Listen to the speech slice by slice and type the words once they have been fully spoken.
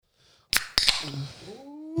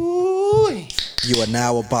Ooh. You are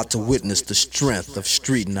now about to witness the strength of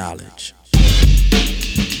street knowledge.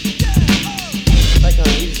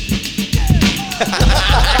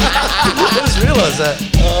 I just realised that.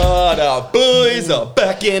 Oh, the boys are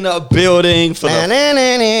back in the building for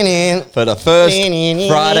the first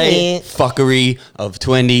Friday fuckery of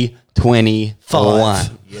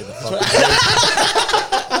 2021.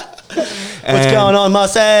 What's going on,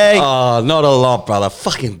 Marseille? Oh, not a lot, brother.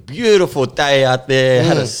 Fucking beautiful day out there.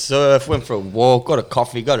 Had a surf, went for a walk, got a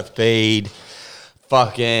coffee, got a feed.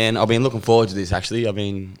 Fucking, I've been looking forward to this, actually.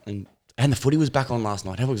 And the footy was back on last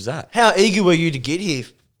night. How was that? How eager were you to get here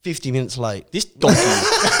 50 minutes late? This donkey.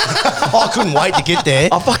 I couldn't wait to get there.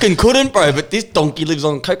 I fucking couldn't, bro. But this donkey lives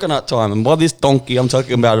on coconut time. And by this donkey, I'm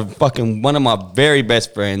talking about one of my very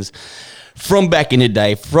best friends from back in the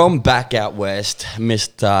day, from back out west,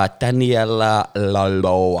 Mr. Daniela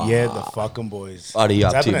Laloa. Yeah, the fucking boys. What are you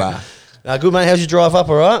What's up to, happening? bro? Good, mate. How's your drive up,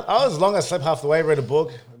 all right? I was long. I slept half the way, read a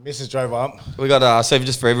book. Mrs. drove up. We got, so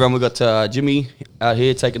just for everyone, we got Jimmy out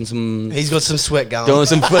here taking some... He's got some sweat going. Doing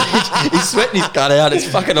some footage. He's sweating his gut out. It's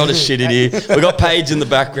fucking hot as shit in here. We got Paige in the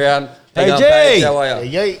background. Hey, Hang on, G. Paige, how are you?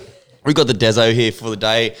 Yeah. We got the Dezo here for the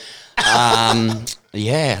day.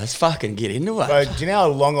 Yeah, let's fucking get into it. Bro, do you know how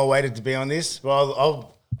long I waited to be on this?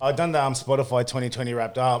 Well, I've done the Spotify 2020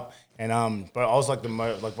 wrapped up, and bro, I was like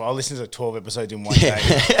bro, I listened to 12 episodes in one day.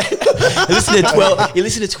 You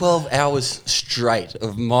listen to 12 hours straight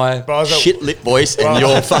of my Bro, I was like- shit lip voice and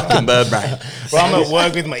your fucking bird brain. Bro, I'm at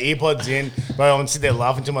work with my earpods in. Bro, I'm sitting there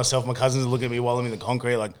laughing to myself. My cousins are looking at me while I'm in the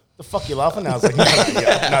concrete, like, the fuck you laughing now? I was like,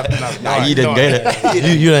 no, You didn't get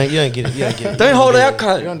it. You don't get it. You don't get it. Don't hold out,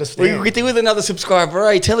 cunt. You understand. We get there with another subscriber.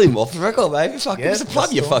 Hey, tell him off the record, baby. Fucking Yeah, give us a plug,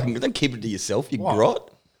 that's you the fucking. Don't keep it to yourself, you What? grot.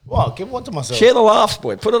 What? Give what to myself? Share the laughs,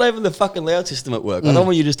 boy. Put it over the fucking loud system at work. I don't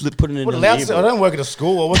want you just putting it in What, the loud, ear. I don't work at a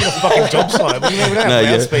school. I work at a fucking job site. What do you mean? We don't have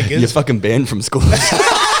loudspeakers. You're fucking banned from school.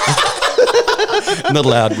 Not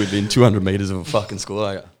allowed within 200 metres of a fucking school,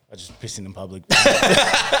 are you? I just piss in public.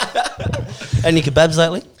 Any kebabs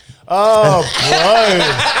lately? Oh, bro.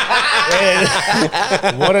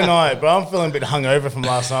 Man. What a night, bro. I'm feeling a bit hungover from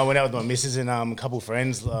last night. Went out with my missus and a couple of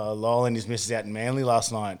friends, Lyle and his missus out in Manly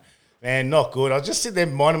last night. Man, not good. I was just sitting there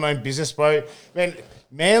minding my own business, bro. Man,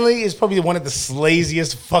 Manly is probably one of the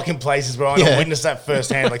sleaziest fucking places, bro. And I witnessed that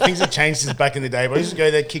firsthand. Like, things have changed since back in the day, bro. You just go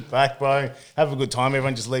there, kick back, bro. Have a good time.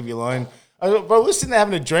 Everyone just leave you alone. Bro, we were sitting there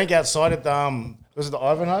having a drink outside at the, was it the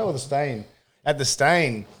Ivanhoe or the Stain? At the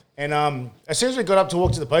Stain. And as soon as we got up to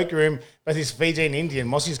walk to the poker room, both this Fijian Indian,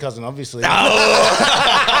 Mossy's cousin, obviously. Bro,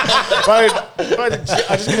 I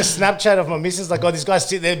just get a Snapchat of my missus, like, oh, this guy's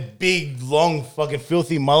sitting there, big, long, fucking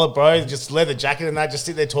filthy mullet, bro, just leather jacket and that, just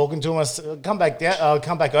sit there talking to him. I come back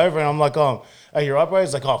over, and I'm like, oh, you're right, bro?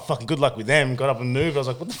 He's like, oh, fucking good luck with them. Got up and moved. I was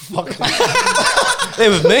like, what the fuck?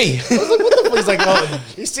 They're with me. I was like, what the fuck? He's like, oh,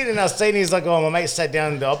 he's sitting in our seat, and he's like, oh, my mate sat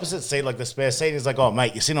down in the opposite seat, like the spare seat, and he's like, oh,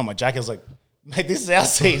 mate, you're sitting on my jacket. I was like, mate, this is our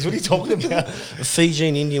seats. What are you talking about? A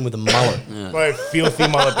Fijian Indian with a mullet. Bro, filthy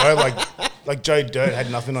mullet, bro. Like Joe Dirt had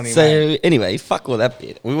nothing on him. So mate. anyway, fuck all that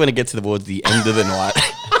bit. We want to get towards the end of the night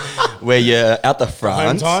where you're out the front.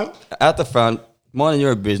 Home time? Out the front, minding your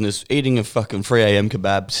own business, eating a fucking 3 a.m.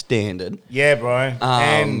 kebab standard. Yeah, bro.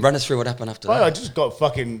 And Run us through what happened after bro, that. I just got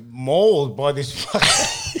fucking mauled by this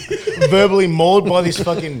fucking... verbally mauled by this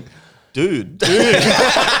fucking... Dude.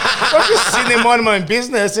 I'm just sitting there minding my own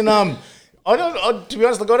business, and to be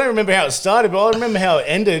honest, like, I don't remember how it started, but I remember how it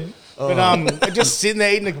ended. But just sitting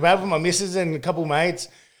there eating a kebab with my missus and a couple mates,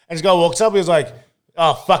 and this guy walks up, he was like,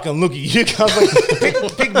 oh, fucking look at you. I was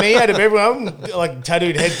like, pick me out of everyone. I'm like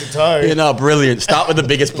tattooed head to toe. Yeah, no, brilliant. Start with the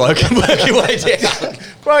biggest bloke and work your way down.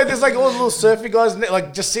 Bro, there's like all the little surfy guys,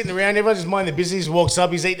 like just sitting around, everyone just minding their business, walks up,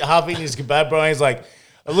 he's half eating his kebab, bro, and he's like,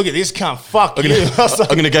 oh, look at this cunt, fuck you. I was like,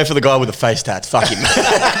 I'm going to go for the guy with the face tats. Fuck him. and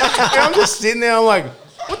I'm just sitting there, I'm like,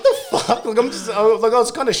 what the fuck? Like, I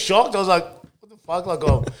was kind of shocked. I was like, what the fuck? Like,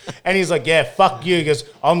 oh, and he's like, yeah, fuck you. He goes,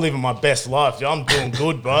 I'm living my best life. I'm doing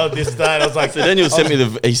good, bro. This, that. I was like, So Daniel sent me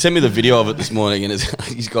the video of it this morning, and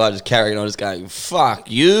his guy just carrying on, just going, fuck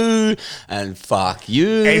you and fuck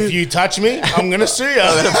you. if you touch me, I'm gonna sue you.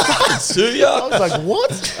 I'm going to fucking sue you. I was like,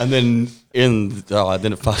 what? And then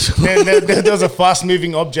then it fast. There was a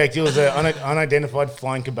fast-moving object. It was an unidentified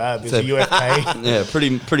flying kebab. It was a UFK. Yeah,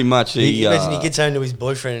 pretty much. He imagine he gets home to his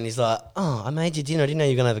boyfriend and he's like, oh, I made you dinner. I didn't know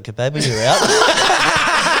you were going to have a kebab when you were out.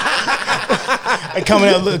 I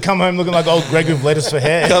come home looking like old Greg with lettuce for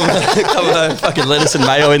hair. come home, fucking lettuce and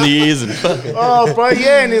mayo in the ears and fucking. Oh, bro,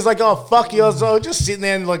 yeah. And he's like, oh, fuck you. I was just sitting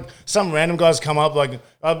there and like some random guys come up. Like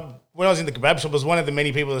when I was in the kebab shop, I was one of the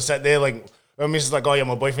many people that sat there like My missus is like, oh yeah,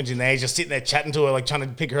 my boyfriend's in there. He's just sitting there chatting to her, like trying to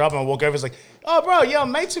pick her up. And I walk over, it's like, oh bro, yeah,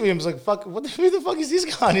 I'm mates with him. It's like, fuck, who the fuck is this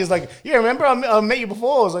guy? And he's like, yeah, remember I met you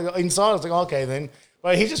before. I was like, inside. I was like, okay then.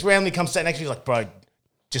 But he just randomly comes sat next to me. He's like, bro,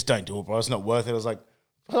 just don't do it, bro. It's not worth it. I was like,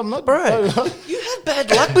 I'm not, Bro, you had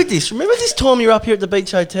bad luck with this. Remember this time you were up here at the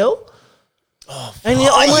beach hotel? Oh, and you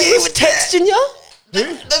were texting you?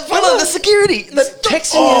 The security.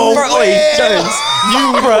 Texting Oh, you. Bro, yeah. Jones.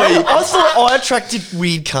 I thought I attracted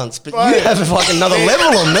weird cunts, but you have like another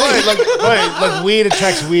level on me. like weird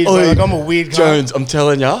attracts weird. Bro. Like I'm a weird cunt. Jones, I'm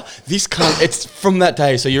telling ya, this cunt, it's from that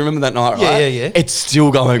day. So you remember that night, right? Yeah. It's still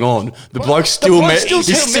going on. The bloke still messages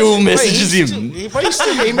him. He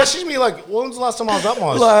messaged me like, when was the last time I was up,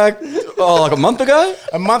 Mars? Like a month ago?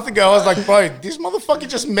 A month ago, I was like, bro, this motherfucker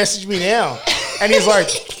just messaged me now. And he's like,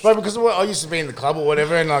 bro, because I used to be in the club or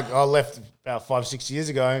whatever, and like I left about 5-6 years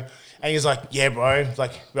ago. And he's like, yeah, bro,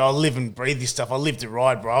 like, bro, I live and breathe this stuff. I live to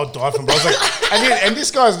ride, bro. I'll die from, bro. I was like, and this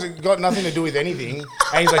guy's got nothing to do with anything.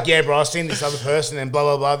 And he's like, yeah, bro, I've seen this other person and blah,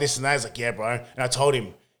 blah, blah, this and that. He's like, yeah, bro. And I told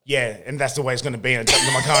him, yeah, and that's the way it's going to be. And I jumped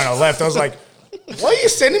in my car and I left. I was like, why are you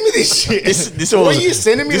sending me this shit? What are you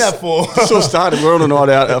sending me that for? This all started. We're on a night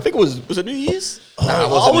out. I think was it New Year's? No,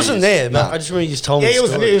 I wasn't there, but I just remember you just told me. Yeah, it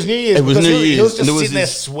was New Year's. It was New Year's. He was just And sitting there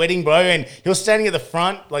sweating, bro, and he was standing at the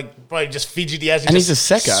front, like, bro, just fidgety as And he's a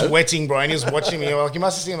secco. sweating, bro, and he was watching me. Like, you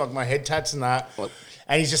must have seen like my head tats and that.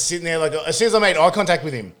 And he's just sitting there, like, as soon as I made eye contact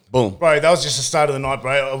with him, boom, bro, that was just the start of the night,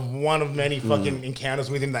 bro. Of one of many fucking encounters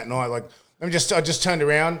with him that night. Like, I just turned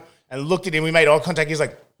around and looked at him. We made eye contact. He's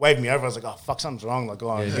like, waved me over. I was like, oh fuck, something's wrong. Like,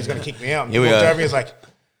 oh, he's gonna kick me out. And he looked over. He was like,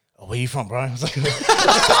 oh, where you from, bro? I was like,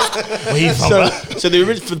 where you from, bro? So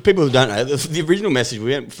for the people who don't know, the original message, we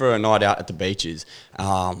went for a night out at the beaches,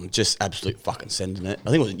 just absolute fucking sending it. I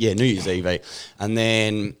think it was, New Year's Eve. And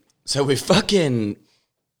then, so we've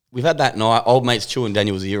had that night, old mate's chewing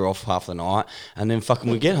Daniel's ear off half the night, and then fucking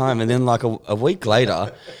we get home, and then like a week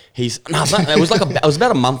later, it was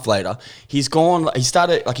about a month later, he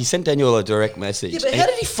sent Daniel a direct message. Yeah, but how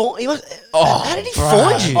did he find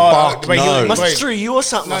you? Fuck, no. Must have through you or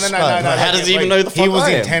something. No. How does he even know the fuck He was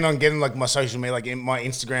I am? intent on getting like my social media, like in my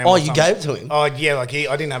Instagram. Oh, or you something. gave it to him? Oh yeah, like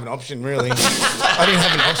I didn't have an option really. I didn't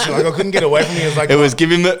have an option. Like I couldn't get away from him. It was like It was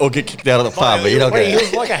give him it or get kicked out of the pub. But you don't He get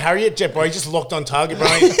was like a Harriet jet, bro. He just locked on target, bro.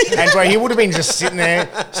 And bro, he would have been just sitting there,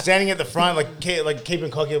 standing at the front, like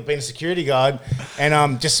keeping cocky, being a security guard,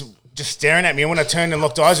 and just staring at me. And when I turned and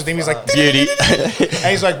locked eyes with him, he's like, beauty. and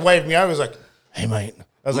he's like waved me over. He was like, hey mate.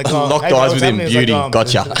 I was like, oh, Locked hey, bro, eyes what's with him, happening? He's beauty, like,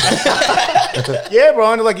 gotcha. yeah,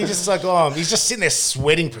 bro. And like he's just like, he's just sitting there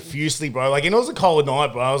sweating profusely, bro. Like, and it was a cold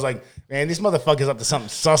night, bro. I was like, man, this motherfucker's up to something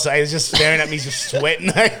sus. He's just staring at me, just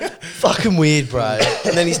sweating. Fucking weird, bro.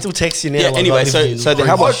 And then he still texts you now. Yeah, like, anyway, I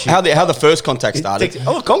live in how the first contact started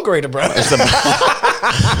concrete, bro.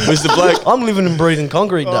 was the bloke. I'm living and breathing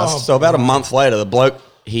concrete dust. So about a month later, the bloke,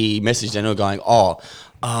 he messaged Daniel going,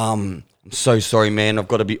 I'm so sorry, man. I've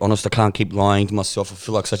got to be honest. I can't keep lying to myself. I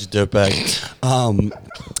feel like such a dirtbag.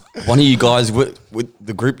 One of you guys with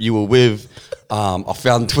the group you were with, I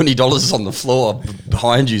found $20 on the floor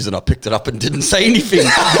behind you, and I picked it up and didn't say anything.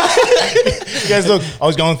 Guys, look, I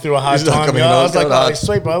was going through a hard time. I I was like, hard. oh,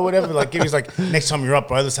 sweet, bro, whatever. Like, he's like, next time you're up,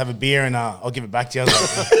 bro, let's have a beer and I'll give it back to you. I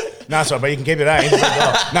was like, nah, sorry, bro, you can keep it out. He's like,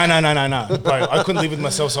 oh, no. Bro, I couldn't live with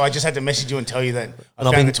myself, so I just had to message you and tell you that I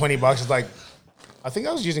found the $20. I was like, I think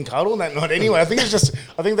I was using Cuddle that night anyway. I think that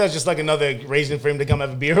was just like another reason for him to come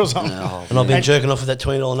have a beer or something. No. And I've been jerking off with that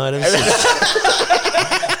 $20 note ever since.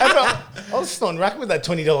 I was still on rack with that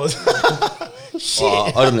 $20. Shit.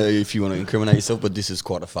 I don't know if you want to incriminate yourself, but this is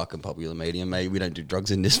quite a fucking popular medium, mate. We don't do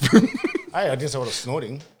drugs in this room. Hey, I didn't say what I was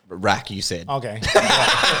snorting. Rack, you said. Okay.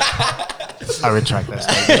 I retract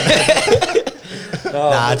that.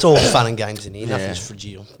 Nah, it's all fun and games in here. Nothing's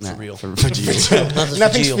fragile. For real. Nothing's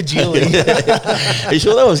Nothing's fragile. Are you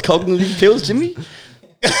sure that was cognitive pills, Jimmy?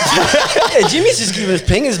 Yeah, Jimmy's just giving us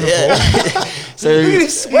pingers before. So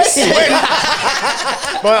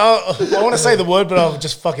But I want to say the word, but I'll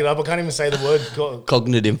just fuck it up. I can't even say the word.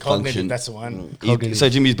 cognitive function. That's the one. So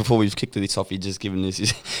Jimmy's, before we've kicked this off, he's just given this.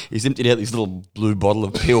 He's emptied out this little blue bottle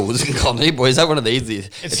of pills and gone, "Hey boys, have one of these.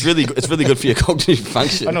 It's really good for your cognitive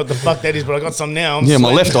function." I know what the fuck that is, but I got some now. Yeah,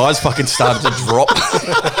 my left eye's fucking started to drop.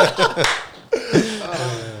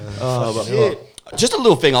 Just a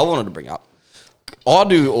little thing I wanted to bring up. I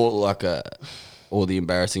do all the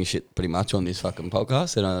embarrassing shit pretty much on this fucking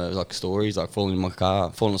podcast, and like stories, like falling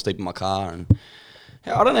asleep in my car, and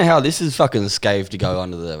I don't know how this is fucking scathed to go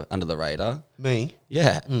under the radar. Me?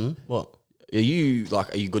 Yeah. What? Are you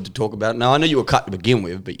good to talk about it? Now I know you were cut to begin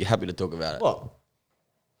with, but you're happy to talk about it. What?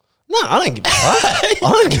 No, I don't give a fuck.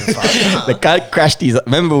 I don't give a fuck. The car crashed his.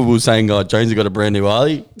 Remember we were saying, Jonesy got a brand new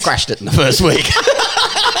Harley? Crashed it in the first week.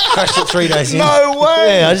 Crashed it 3 days in. No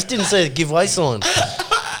way. Yeah, I just didn't see the giveaway sign.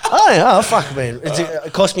 Oh, fuck, man.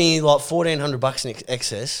 It cost me like $1,400 in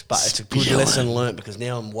excess, but it's a good lesson learnt because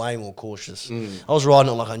now I'm way more cautious. I was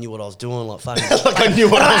riding it like I knew what I was doing, like fucking. Like I knew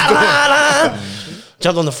what I was doing.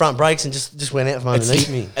 Jumped on the front brakes and just went out from underneath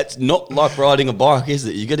me. It's not like riding a bike, is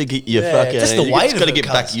it? You got to get your Yeah, fucking. just the you weight just got to of it,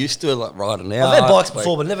 get back cuz. used to it, like riding out. I've had bikes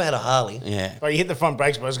before, but never had a Harley. Yeah. Bro, you hit the front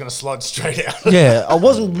brakes, but it's going to slide straight out. Yeah, I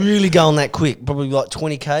wasn't really going that quick, probably like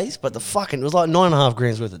 20 Ks, but it was like 9.5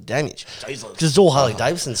 grand's worth of damage. Because it's all Harley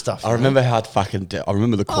Davidson stuff. I remember how fucking. I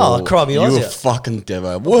remember the call. cried me You eyes were out. fucking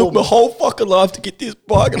Devo. Worked my whole fucking life to get this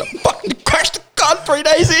bike, and I fucking crashed the car 3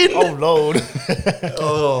 days in. Oh, Lord.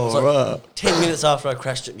 Oh, right. 10 minutes after I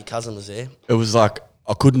crashed it, my cousin was there. It was like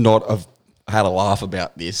I could not have had a laugh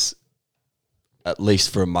about this at least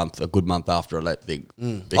for a good month after I let think.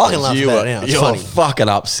 I can laugh you about were, it now. It's you funny. were fucking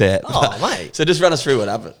upset. Oh, mate. So just run us through what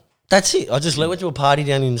happened. That's it. I just went to a party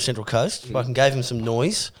down in the Central Coast. Fucking gave him some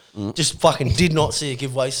noise. Just fucking did not see a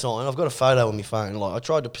giveaway sign. I've got a photo on my phone. Like I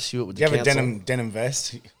tried to pursue it with Do you the have a council. denim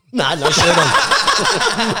vest? Nah, no shirt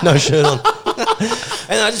on. No shirt on.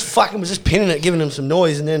 And I just fucking was just pinning it, giving him some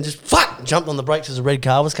noise, and then just jumped on the brakes as a red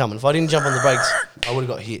car was coming. If I didn't jump on the brakes, I would have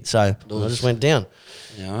got hit. So I just went down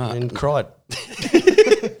Yeah, and cried.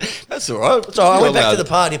 that's all right. So I went back to the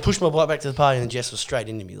party, pushed my bike back to the party, and Jess was straight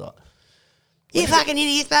into me like, "You fucking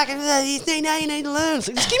idiot, fucking, you need to learn."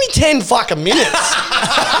 So just give me 10 fucking minutes.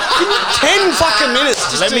 Give me 10 fucking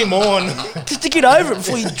minutes. Just Let to, me mourn. just to get over it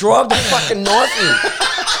before you drive the fucking knife in.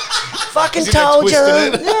 Fucking Is it that told you.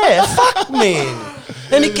 twisted? Yeah, fuck, man.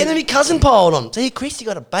 Then my cousin piled on. See, Chris, you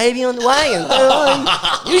got a baby on the way. And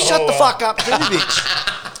you shut the fuck up too, bitch.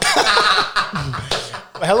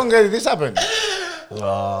 How long ago did this happen?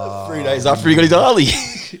 3 days after he got his Harley.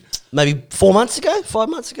 Maybe 4 months ago, 5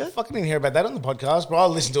 months ago. Fucking didn't hear about that on the podcast, bro. I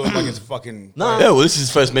listened to it like it's a fucking. No. Yeah, well, this is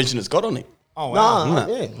the first mention it's got on it. Oh, wow. Nah,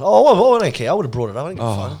 yeah. Oh, I don't care. I would have brought it up. I don't give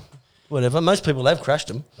a fuck. Whatever. Most people have crashed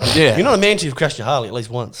them. Yeah. You're not a man till you've crashed your Harley at least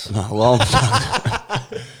once. Oh, well,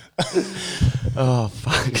 oh,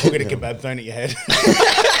 fuck. You'll get a kebab thrown at your head.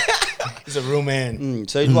 He's a real man.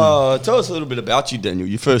 So, tell us a little bit about you, Daniel.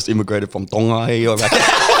 You first immigrated from Tonga. Here, I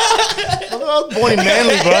was born in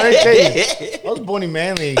Manly, bro. Gee. I was born in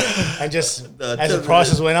Manly. And just as the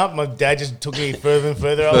prices went up, my dad just took me further and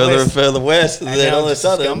further out further west. and further west, and And then now all of I'm a just a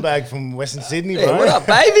sudden, scumbag from Western Sydney, yeah, bro. what up,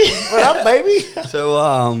 baby? What up, baby?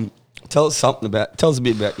 So, tell us a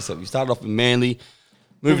bit about yourself. You started off in Manly,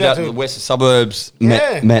 moved out to the western suburbs,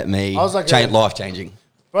 Yeah. met me. I was like life changing.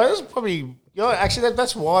 Bro, that's probably actually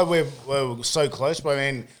that's why we're so close, bro.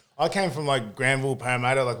 Man, I came from like Granville,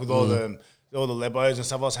 Parramatta, like with all the Lebos and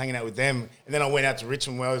stuff. I was hanging out with them, and then I went out to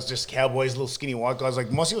Richmond where I was just cowboys, little skinny white guys.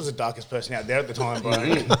 Like Mossy was the darkest person out there at the time, bro.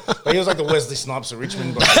 But he was like the Wesley Snipes of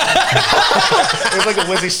Richmond, bro. He was like the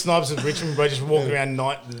Wesley Snipes of Richmond, bro. Just walking around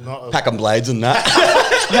night. Packing blades and that.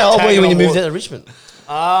 How old were you when you Tagging on moved board. out of Richmond?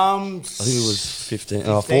 I think it was 15,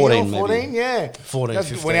 14 maybe. 14, yeah. 14, Just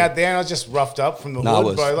 15. Went out there and I was just roughed up from the No, I hood,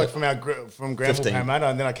 was- bro. Like from Granville, 15. Parramatta,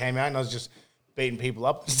 and then I came out and I was just beating people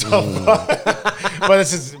up and stuff. But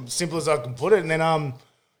it's as simple as I can put it. And then,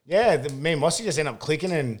 me and Mossy just ended up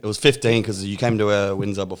clicking and It was 15 because you came to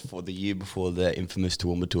Windsor the year before the infamous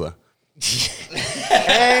Toowoomba tour.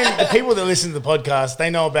 and the people that listen to the podcast, they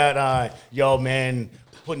know about your old man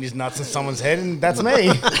putting his nuts in someone's head, and that's me.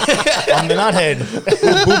 I'm the nuthead.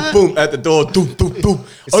 boom, boom, at the door, doom, doom, doom.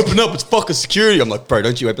 Open up, it's fucking security. I'm like, bro,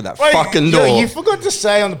 don't you open that Wait, fucking yo, door. You forgot to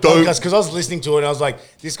say on the Don't. podcast because I was listening to it and I was like,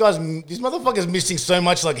 this motherfucker's missing so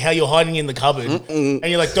much, like how you're hiding in the cupboard, and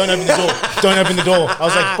you're like, don't open the door, don't open the door. I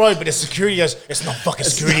was like, bro, but it's security. He goes, it's not fucking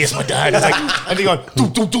security, it's my dad. It's like, and he going, do,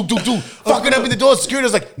 fucking open the door. Security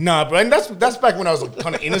was like, nah, bro. And that's back when I was like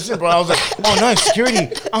kind of innocent, bro. I was like, oh no, security.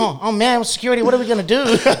 Oh man, security. What are we gonna do?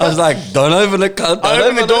 I was like, don't open it, cunt. I Don't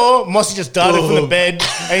opened the open it. door. Mossy just darted from the bed,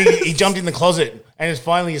 and he jumped in the closet. And it's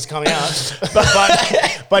finally just coming out,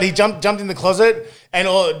 but he jumped in the closet and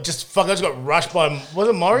I just got rushed by, was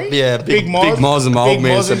it Maury? Yeah, Big Moz and my old Big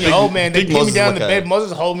man. Moz So and your Big- old man. They Big put Moz me is down in like the a- bed. Moz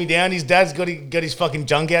is holding me down. His dad's got his fucking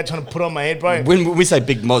junk out trying to put on my head, bro. When we say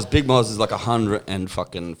Big Moz is like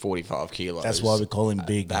 145 kilos. That's why we call him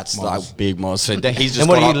Big. That's Moz. like Big Moz. So he's just And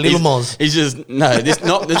what got are you, up- Little he's- Moz? He's just this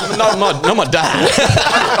not my dad.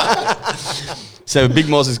 So Big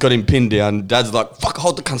Moz has got him pinned down. Dad's like, fuck,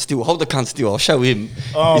 hold the cunt still, I'll show him.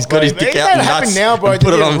 Oh, He's got his dick out and happen nuts. now, bro. and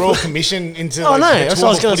Put it on. on Royal Commission into. Oh, like, no, the that's what I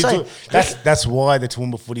was Toowoomba gonna footy say. tour. That's why the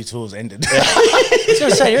Toowoomba footy tours ended. I was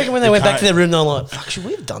going to say, you reckon when they went back to their room, they were like, fuck, should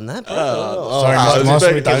we have done that? Bro? Sorry, Oh, Mr. Moss,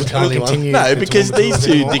 but we don't can't continue. No, the because Toowoomba these tours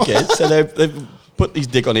two anymore. dickheads, so they've put his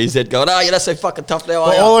dick on his head going, oh, yeah, that's so fucking tough now.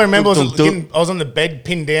 But all I remember was Dum-dum-dum. I was on the bed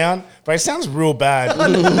pinned down, but it sounds real bad.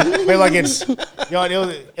 But like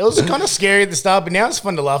it was kind of scary at the start, but now it's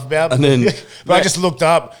fun to laugh about. And then- but I just looked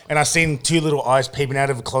up and I seen two little eyes peeping out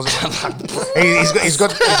of a closet. he's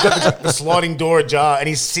got the sliding door ajar, and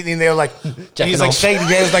he's sitting there like he's like off. shaking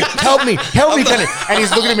his hands like help me, Kenny. And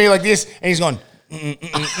he's looking at me like this, and he's going.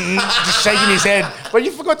 Just shaking his head, but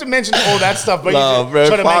you forgot to mention all that stuff. But No, you bro,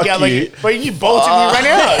 trying to make fuck out you. like, but you bolted and you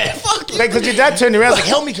ran out. Because your dad turned around like,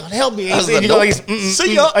 "Help me, God, help me!" And like, you got like, nope.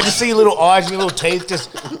 See ya. I just see your little eyes and your little teeth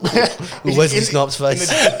just. Wesley Snipes' face.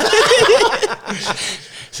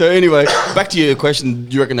 So anyway, back to your question,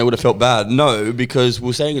 do you reckon they would have felt bad? No, because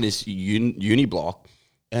we're saying in this uni block,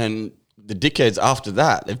 and the dickheads after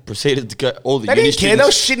that, they've proceeded to get all the They uni didn't care, they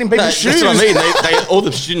were students. shitting in people's shoes. That's what I mean. They all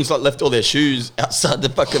the students like left all their shoes outside the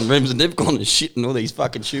fucking rooms, and they've gone and shit in all these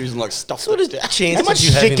fucking shoes and like stuff. What a chance How much did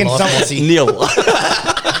you have shit in can life, someone Mossy? Nil.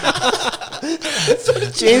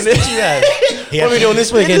 Chance did you have? What are we doing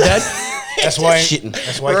this weekend, Dad? That's why. Shitting.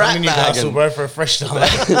 That's why I come to Rat Newcastle, bagging. bro, for a fresh start.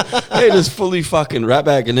 They just fully fucking rat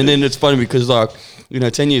bagging, and then it's funny because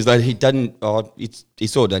 10 years later he didn't. He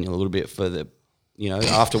saw Daniel a little bit further.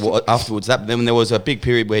 Afterwards that, then there was a big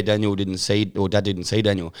period where Daniel didn't see, or Dad didn't see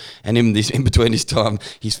Daniel, and in between this time,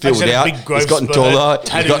 he's filled just had a out, big he's growth gotten spurt, taller, he's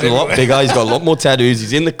tattoos gotten a lot everywhere. bigger, he's got a lot more tattoos,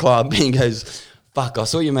 he's in the club, and he goes, fuck, I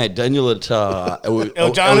saw your mate Daniel at El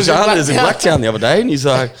Jana's in in Blacktown. Blacktown the other day, and he's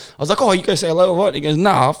like, I was like, oh, you go say hello or what? And he goes,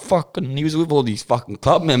 nah, fucking, he was with all these fucking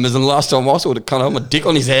club members, and the last time I saw the cunt, I had my dick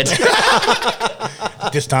on his head.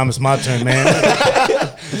 This time it's my turn, man.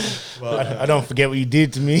 I don't forget what you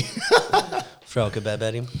did to me. Throw a kebab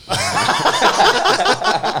at him.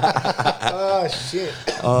 Oh shit!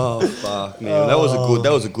 Oh fuck, man! That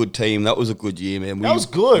was a good team. That was a good year, man. That was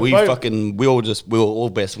good, We bro. we were all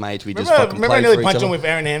best mates. We just Remember, fucking remember I played nearly for each punched other. him with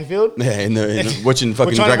Aaron Hanfield? Yeah, in the watching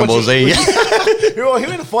fucking trying to Dragon Ball watch Z. Who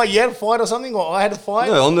had a fight? You had a fight or something, or I had a fight?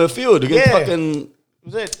 No, on the field against Yeah. fucking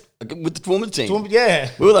Was it? with the women's team. Yeah.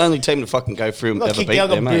 We were the only team to fucking go through and Got ever kicked beat out,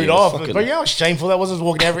 got them. booed It was off. fucking- But you know how shameful that was? I was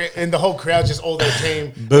walking and the whole crowd just all their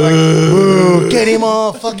team. Boo! Get him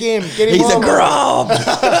off! Fuck him! Get him He's off! a grub.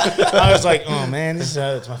 I was like, oh man, this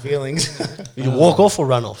hurts my feelings. You walk off or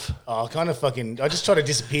run off? I kind of fucking. I just try to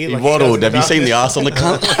disappear. He like waddled. Have you does in seen the darkness. ass on the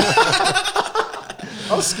cunt?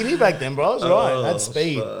 I was skinny back then, bro. I was right. I had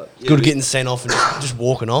speed. Good at getting sent off and just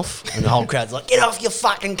walking off, and the whole crowd's like, "Get off, you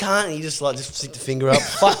fucking cunt!" And you just stick the finger up.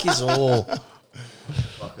 Fuck you all.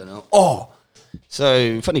 Fucking hell. Oh,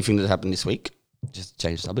 so funny thing that happened this week. Just to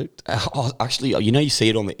change the subject. Actually, you see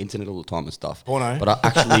it on the internet all the time and stuff. Porno. But I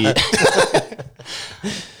actually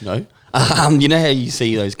no. You know how you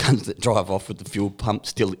see those cunts that drive off with the fuel pump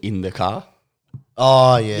still in the car,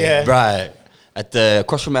 Oh yeah. Yeah. right? At the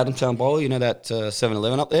across from Adamstown Bowl, you know that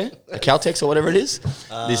 7-Eleven up there, the Caltex or whatever it is.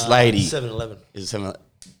 This lady 7-Eleven. is 7.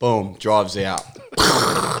 Boom, drives out.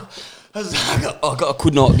 I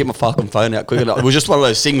could not get my fucking phone out quick enough. It was just one of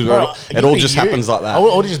those things where Bro, it all just happens like that. I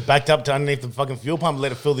would have just backed up to underneath the fucking fuel pump and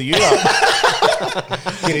let it fill the U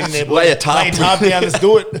up. Get in there, boy. Lay a tarp. down, let's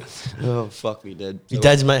do it. Oh, fuck me, dead. Your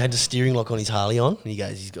dad's mate had the steering lock on his Harley on, and he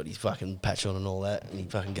goes, he's got his fucking patch on and all that, and he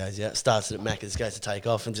fucking goes out, starts it at Macca's, goes to take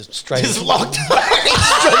off, and just straight Just locked straight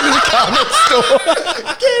in the car next door.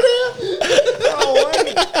 Get out. Oh,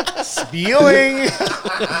 wait. Spewing.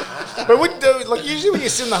 But usually when you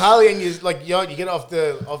sit in the Harley and you get off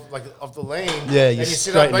the lane, Yeah, and you you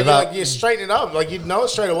sit straighten up, it up. you straighten it up, like you'd know it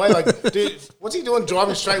straight away. Like, dude, what's he doing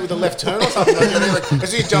driving straight with a left turn or something? Like,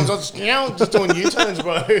 as he jumps on, just doing U-turns,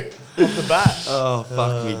 bro, off the bat. Oh,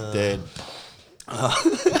 fuck me, dead.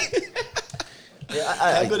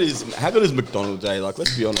 How good is McDonald's, eh? Like,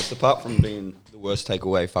 let's be honest, apart from being the worst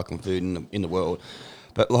takeaway fucking food in the world,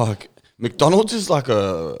 but like, McDonald's is like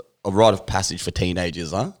a rite of passage for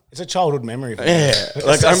teenagers, huh? It's a childhood memory. For me. Yeah,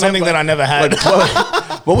 It's something that I never had.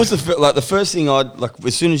 What was the first thing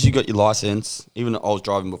as soon as you got your license? Even I was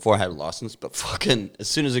driving before I had a license, but fucking as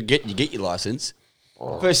soon as you get your license,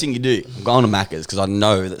 first thing you do, I'm going to Macca's because I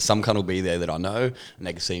know that some cunt will be there that I know, and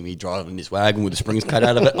they can see me driving this wagon with the springs cut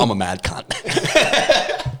out of it. I'm a mad cunt.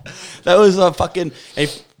 That was fucking.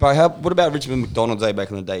 Bro, what about Richmond McDonald's Day back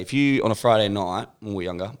in the day? If you, on a Friday night, when we were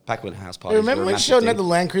younger, back when house parties Remember were a when massive Sheldon thing. had the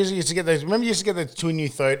Land Cruiser? Used to get those. Remember, you used to get the two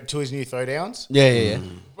his new throwdowns. Yeah.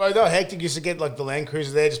 Bro, they were hectic. You used to get like the Land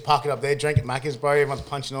Cruiser there, just park it up there, drink at Macca's, bro. Everyone's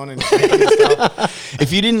punching on and drinking and stuff.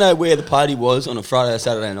 If you didn't know where the party was on a Friday or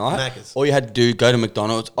Saturday night, Macca's. all you had to do, go to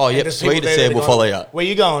McDonald's. Oh, yep, There's sweet, people it's there there, that we'll are follow going, you. Where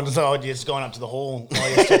you going? It's like, oh, just going up to the hall. Oh,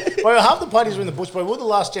 yes. Bro, half the parties were in the bush, bro. We're the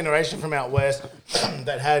last generation from out west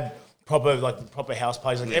that had proper house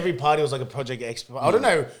parties. Like every party was like a Project X. I don't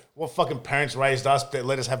know what fucking parents raised us that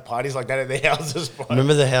let us have parties like that at their houses, bro.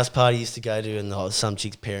 Remember the house party you used to go to, and some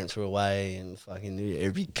chick's parents were away, and fucking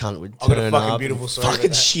every cunt would I've got a turn fucking up, beautiful and story about fucking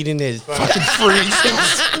that. shit in there, fucking freeze,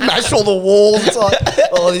 smash all the walls. It's like,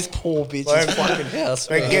 oh, this poor bitch's Bro, fucking house.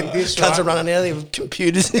 but get this Cunts right. are running out there with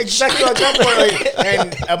computers. And Exactly like that,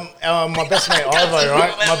 bro. And my best mate Ivo,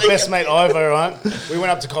 right? My best mate Ivo, right? We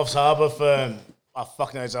went up to Coffs Harbour for,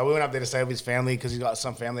 fuck knows. We went up there to stay with his family because he's got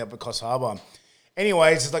some family up at Coffs Harbour.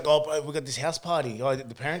 Anyways, it's like, oh, bro, we got this house party. Oh,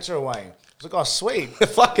 the parents are away. I was like, oh, sweet.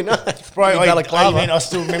 fucking oath. Bro, Balaclava. man, I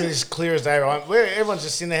still remember this clear as day, right? Where everyone's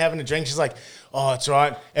just sitting there having a drink. She's like, oh, it's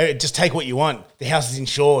right. Just take what you want. The house is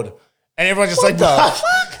insured. And everyone's just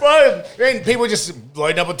bro, man, people just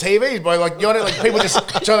loading up on TVs, bro. Like, you know, like people just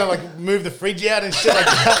trying to like move the fridge out and shit like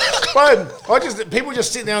that. Bro, people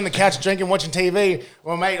just sitting there on the couch drinking, watching TV.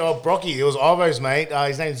 Well, mate, Brocky, it was Ivo's mate.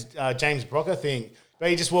 His name's James Brock, I think. But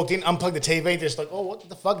he just walked in, unplugged the TV, just like, oh, what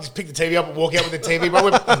the fuck? Just pick the TV up and walk out with the TV.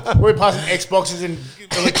 Bro, we're passing Xboxes and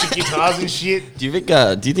electric guitars and shit. Do you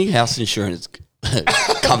think house insurance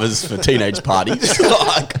covers for teenage parties?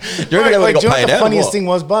 Like, do you reckon they would have got do you know what paid the out? funniest thing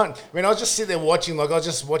was, but when I was just sitting there watching, like I was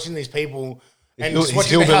just watching these people and just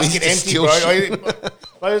watching the house get empty, bro.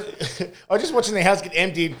 I was just watching the house get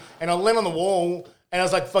emptied, and I leant on the wall, and I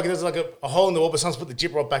was like, "Fuck!" There's like a hole in the wall, but someone's put the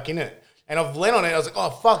gyprock back in it. And I've leant on it. I was like, "Oh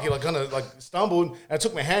fuck!" It like kind of like stumbled, and I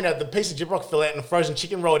took my hand out. The piece of gyprock fell out, and the frozen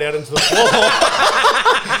chicken rolled out into the floor.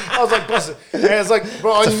 I was like, "Boss," and I was like,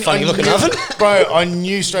 "Bro, funny looking oven. Bro, I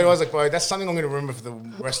knew straight away. I was like, "Bro, that's something I'm going to remember for the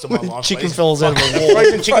rest of my life." Chicken Like, falls out of the the wall.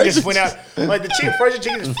 frozen chicken just went out. Like frozen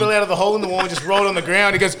chicken just fell out of the hole in the wall and just rolled on the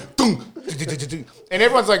ground. It goes, "Dum." And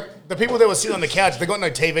everyone's like, the people that were sitting on the couch, they got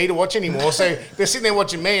no TV to watch anymore. So they're sitting there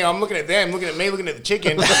watching me. I'm looking at them, looking at me, looking at the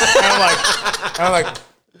chicken. And I'm like,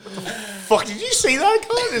 what the fuck, did you see that?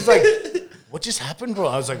 It's like, what just happened, bro?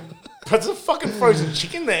 I was like, there's a fucking frozen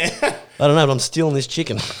chicken there. I don't know, but I'm stealing this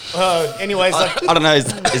chicken. Anyways, like, I don't know. Is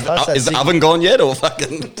the oven gone yet or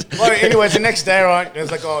fucking? well, anyways, the next day, right, it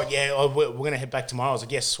was like, oh, yeah, we're going to head back tomorrow. I was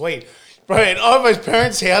like, yeah, sweet. Bro, at Ivo's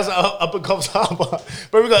parents' house up at Coffs Harbour,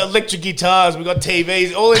 bro, we got electric guitars, we got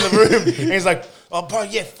TVs, all in the room. And he's like, oh, bro,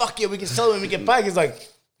 yeah, fuck yeah, we can sell it when we get back. He's like,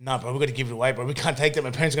 nah, bro, we got to give it away, bro. We can't take that.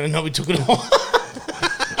 My parents are going to know we took it all.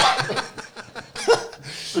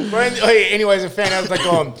 Bro, anyways, I found out, like,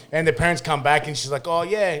 and the parents come back and she's like, oh,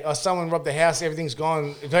 yeah, someone robbed the house, everything's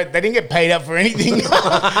gone. They didn't get paid out for anything.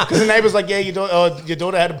 Because the neighbour's like, yeah, your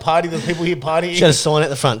daughter had a party, there's people here partying. She had a sign at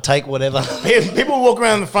the front, take whatever. People walk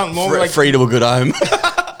around the front lawn like, Free to a good home.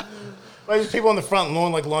 there's people on the front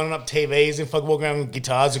lawn like lining up TVs and fuck walking around with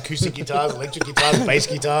guitars, acoustic guitars, electric guitars, bass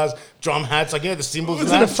guitars, drum hats, like, you know, the cymbals.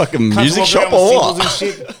 Was and it that. a fucking Cunts music walking shop around with or cymbals what?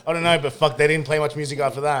 and shit. I don't know, but fuck, they didn't play much music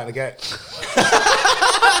after that. Okay.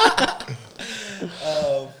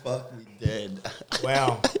 Oh, fuck me dead.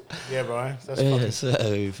 Wow. Yeah, bro. That's Yeah, fucking...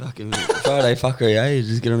 so fucking Friday fuckery, eh?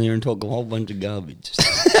 Just get on here and talk a whole bunch of garbage.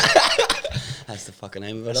 That's the fucking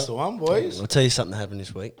name of it. That's the one, boys. I'll tell you something that happened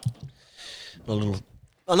this week. A little...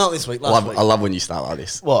 Oh, not this week, last week. I love when you start like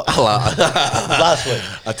this. What? Last week.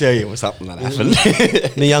 I tell you, it was something that happened.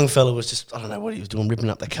 The young fella was just, I don't know what he was doing, ripping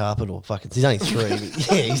up the carpet or fucking, he's only 3.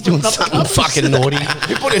 But yeah, he's doing something fucking naughty.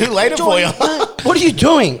 Who laid it for you? What are you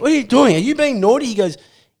doing? What are you doing? Are you being naughty? He goes,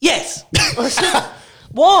 yes. I said,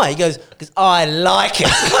 why? He goes, because I like it.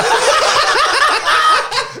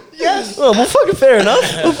 Yes. Well, fucking fair enough.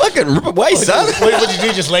 Well, fucking rip away, son. What did you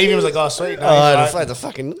do? Just leave him? He was like, oh, sweet. No, I he's right. had to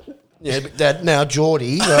fucking... Yeah, but Dad, now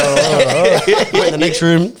Geordie. Went in the next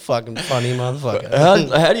room. Fucking funny motherfucker.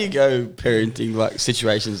 How do you go parenting like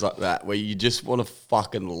situations like that where you just want to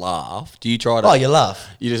fucking laugh? Do you try to? Oh, you laugh.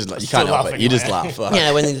 You just you Still can't help laugh it. You just anyway. laugh. Like, You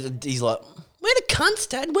know, when he's like, where the cunts,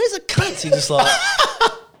 Dad? Where's the cunts? He's just like,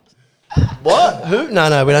 what? Who?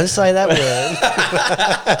 No, we don't say that word.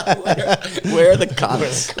 where are the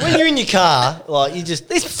cunts? When you're in your car, like, you just,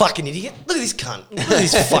 this fucking idiot. Look at this cunt. Look at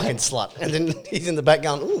this fucking slut. And then he's in the back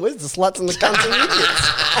going, ooh, where's the sluts and the cunts and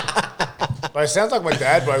idiots? But it sounds like my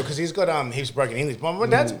dad, bro, because he's got heaps of broken English. My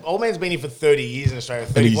dad's old man's been here for 30 years in Australia,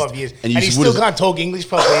 35 years, and he still can't talk English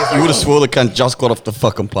properly. It's You like, would have swore the cunt just got off the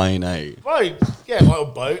fucking plane, eh? bro, yeah, my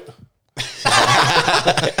old boat.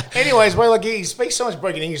 Anyways, bro, like he speaks so much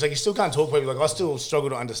broken English, like he still can't talk properly. Like I still struggle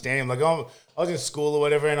to understand him. Like I was in school or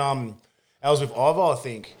whatever, and I was with Ivor, I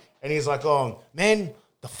think, and he's like, "Oh man,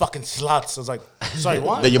 the fucking sluts." I was like, "Sorry,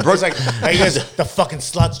 what?" That you broke- He's like, he goes, "The fucking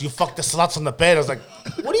sluts. You fucked the sluts on the bed." I was like,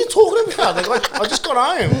 "What are you talking about?" Like I just got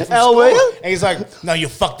home from How school. were you? And he's like, "No, you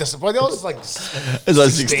fucked the." Bro, that was like It's like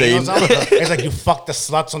 16. or something. He's like, "You fucked the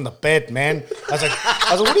sluts on the bed, man." I was like,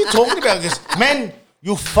 "What are you talking about?" He goes, "Man,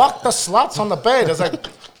 you fucked the sluts on the bed." I was like,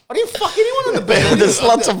 "I didn't fuck anyone on the bed." The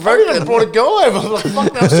sluts are I even broken. brought a girl over. I was like,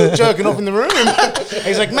 "Fuck, man, I'm still jerking off in the room."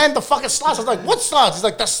 He's like, "Man, the fucking sluts." I was like, "What sluts?" He's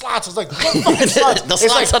like, "The sluts." I was like, "What fucking sluts?" The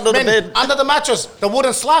He's sluts like, under the "Man, bed." under the mattress, the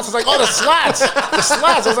wooden slats. I was like, "Oh, the slats, the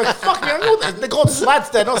slats." I was like, "Fuck, man, they're called slats.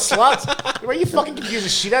 They're not sluts." Why you fucking confused the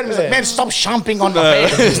shit out of me? He's like, "Man, stop shumping on the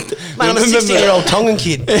bed." Man, I'm a 16-year-old Tongan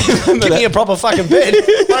kid. Give me a proper fucking bed.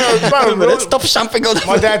 Bro, Stop shumping on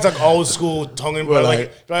my dad's like old school Tongan, bro.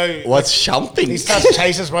 Like, bro, What's shumping? he starts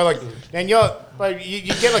chasing us, bro. Like, man, bro, you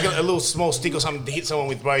get like a little small stick or something to hit someone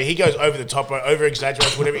with, bro. He goes over the top, bro, over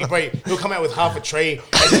exaggerates, whatever. Bro, he'll come out with half a tree.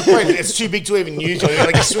 And, bro, it's too big to even use.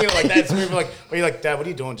 Like, he's swinging it like that. It's moving like, bro, you're like, "Dad, what are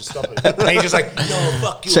you doing? Just stop it." And he's just like, "No,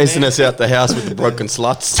 fuck you, Chasing man." us out the house with the broken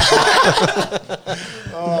sluts.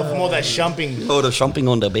 Oh, from all that shumping. All the shumping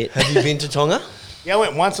on the bed. Have you been to Tonga? Yeah, I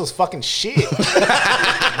went once. It was fucking shit.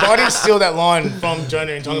 But I didn't steal that line from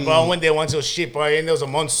Jonah and Tonga, bro. I went there once. It was shit, bro. And there was a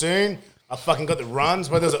monsoon. I fucking got the runs,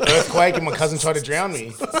 bro. There was an earthquake, and my cousin tried to drown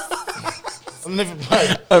me. I'm never, bro.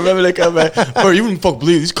 I remember they come back, bro, you wouldn't fucking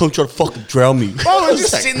believe this cunt tried to fucking drown me. Bro, we're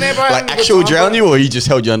just sitting there, bro. having Like a good actual time, drown bro. you or he just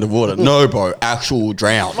held you underwater? No, bro, actual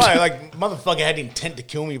drown. Bro, like, motherfucker had intent to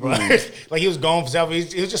kill me, bro. Like, he was going for self.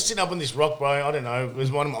 He was just sitting up on this rock, bro. I don't know. It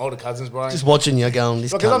was one of my older cousins, bro. Just watching you going,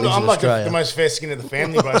 this Because cunt lives I'm in like Australia. the most fair skin of the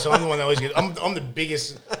family, bro. So I'm the one that always gets. I'm the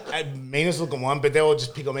biggest, meanest looking one, but they all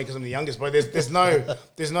just pick on me because I'm the youngest, bro. There's no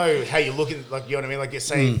how you looking, like, you know what I mean? Like, you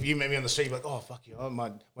say if you met me on the street, you're like, "Oh fuck you, I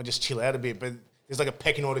might just chill out a bit." But there's like a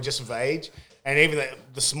pecking order just for age, and even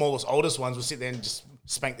the smallest, oldest ones will sit there and just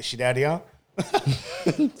spank the shit out of you.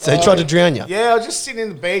 So he tried to drown you? Yeah, I was just sitting in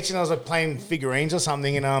the beach and I was like playing figurines or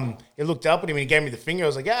something, and he looked up at him and he gave me the finger. I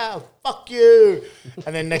was like, "Yeah, fuck you."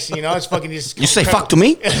 And then next thing you know, it's fucking just You say fuck to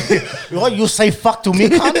me? What, you say fuck to me,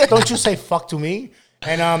 cunt? Don't you say fuck to me?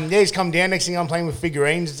 And yeah, he's come down. Next thing I'm playing with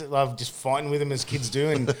figurines, I'm just fighting with him as kids do.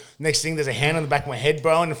 And next thing there's a hand on the back of my head,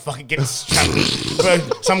 bro, and fucking getting strapped, bro.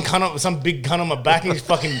 Some big cunt on my back, and he's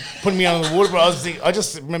fucking putting me under the water, bro. I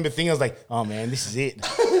just remember thinking, I was like, "Oh man, this is it.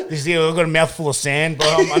 This is it." I've got a mouthful of sand, bro.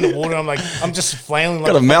 I'm underwater. I'm just flailing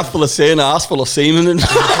like Got a mouthful of sand, an ass full of semen. And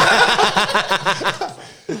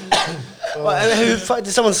Did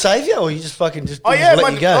someone save you, or you just fucking just, Oh just yeah,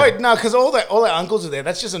 let you go? no, because all their uncles are there.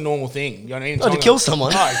 That's just a normal thing. You know what I mean? Oh, to kill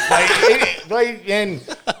someone. No, they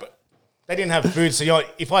didn't have food. So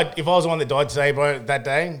if I was the one that died today, bro, that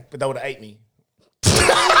day, but they would have ate me,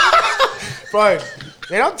 bro.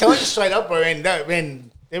 Man, I'm telling you straight up, bro. And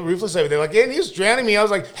they're ruthless over there. Like, yeah, and he was drowning me. I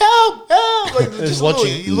was like, "Help, help!" Like, just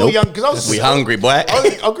watching. little young, because I was we hungry, boy.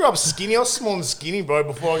 I grew up skinny. I was small and skinny, bro,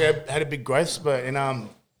 before I had a big growth spurt. And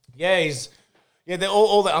they're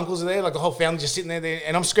all the uncles are there, like the whole family just sitting there,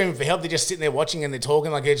 and I'm screaming for help. They're just sitting there watching and they're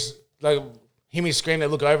talking, like it's like hear me scream, they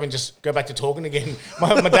look over and just go back to talking again.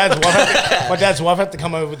 My dad's wife had to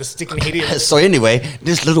come over with a stick and hit him. So anyway,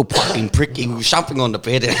 this little fucking prick, he was jumping on the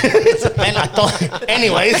bed. Man, I thought,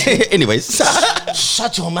 Anyways,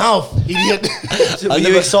 shut your mouth, idiot. Were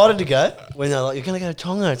you excited to go? When they're like, "You're going to go to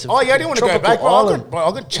Tonga." It's a Oh yeah, I didn't want to go tropical back, bro. island.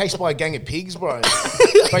 I got chased by a gang of pigs, bro.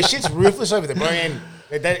 Bro, shit's ruthless over there, bro. And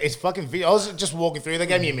it's fucking. I was just walking through. They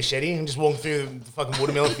gave me a machete. I'm just walking through the fucking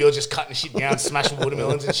watermelon field, just cutting shit down, smashing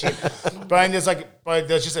watermelons and shit, bro. And there's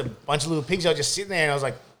just a bunch of little pigs. I was just sitting there, and I was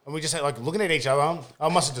like, and we just had, like, looking at each other. I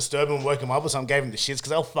must have disturbed them and woke them up or something. Gave them the shits because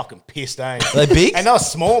they were fucking pissed, eh? Are they big? And they were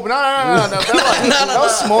small, but no. They were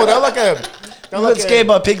small. They were like a. They You were got like scared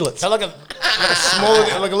by piglets. They're like a smaller,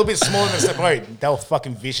 like a little bit smaller than that, bro. They were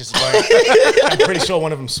fucking vicious, bro. I'm pretty sure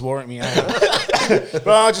one of them swore at me.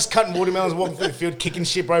 Bro, I was just cutting watermelons, walking through the field, kicking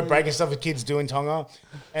shit, bro, breaking stuff that kids do in Tonga.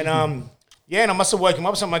 And yeah, and I must have woken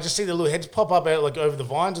up something. I just see the little heads pop up out, like over the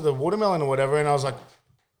vines of the watermelon or whatever, and I was like,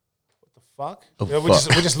 "What the fuck?"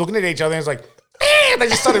 We're just looking at each other, and it's like, "Eh!" They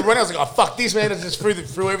just started running. I was like, "Oh fuck this, man!" I just threw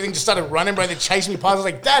everything, just started running, bro. They chased me past. I was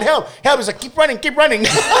like, "Dad, help! Help!" He's like, "Keep running, keep running."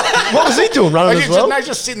 What was he doing, running as well?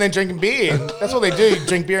 Just sitting there drinking beer. That's what they do.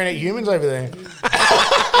 Drink beer and eat humans over there.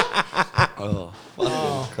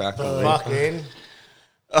 crack. Fuck, man.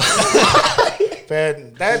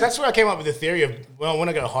 But that's where I came up with the theory of, well, when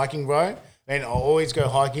I go hiking, bro, and I always go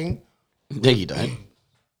hiking. No, you don't.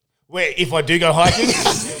 Where if I do go hiking,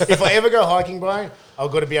 if I ever go hiking, bro,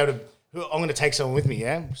 I've got to be able to. I'm going to take someone with me,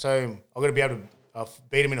 yeah. So I've got to be able to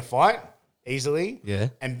beat him in a fight easily. Yeah.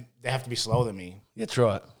 And they have to be slower than me. That's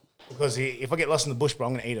right. Because if I get lost in the bush, bro,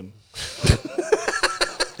 I'm going to eat him.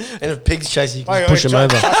 And if pigs chase you, you Bro, can push them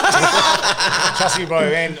over. Trust me, bro,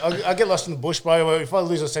 man. I get lost in the bush, bro. If I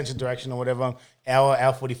lose a sense of direction or whatever,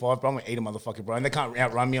 hour 45, bro, I'm going to eat a motherfucker, bro. And they can't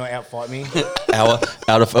outrun me or outfight me.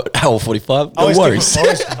 hour 45. No I worries.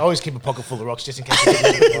 always keep a pocket full of rocks just in case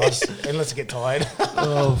I get lost, unless I get tired.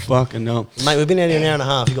 Oh, fucking no. Mate, we've been out here an hour and a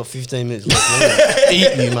half. You've got 15 minutes left.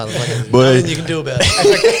 Eat you, motherfucker. Boy. Nothing you can do about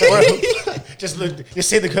it. Just look, you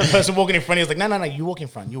see the person walking in front of you, like, no, you walk in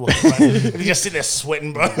front, you walk in front. And you just sit there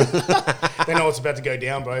sweating, bro. They know what's about to go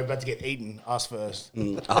down, bro. About to get eaten. Ask first.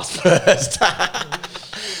 Us first.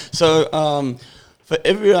 So, for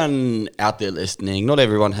everyone out there listening, not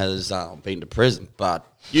everyone has been to prison, but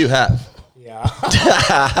you have. Yeah.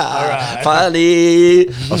 All right. Finally,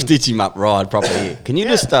 I'll stitch him up right properly here. Can you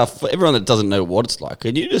just, for everyone that doesn't know what it's like,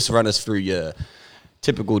 can you just run us through your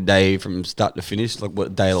typical day from start to finish, like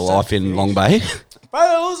what day of the life in Long Bay?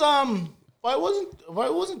 Bro, it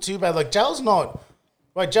wasn't too bad. Like jail's not.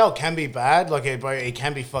 Bro, jail can be bad. Like, it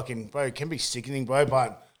can be fucking. Bro, it can be sickening, bro.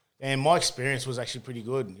 But man, my experience was actually pretty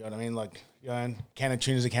good. You know what I mean? Like, can of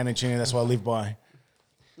tuna's a can of tuna. That's what I live by.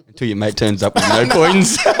 Until your mate turns up with no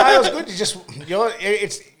coins. No, it was good.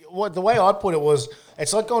 It's what the way I put it was.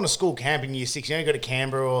 It's like going to school camp in year 6. You go to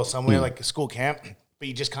Canberra or somewhere like a school camp, but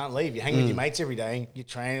you just can't leave. You hang with your mates every day. You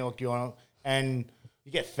train like you want, and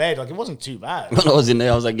you get fed. Like it wasn't too bad. When I was in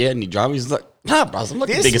there, I was like, "Yeah, any drama?" He's like, "Nah, bro, I'm like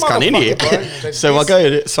the This biggest cunt in here." motherfucker, bro.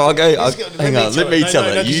 So I go. Hang on, let me tell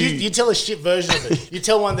it. You tell a shit version of it. You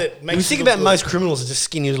tell one that makes. We think you about look most criminals as just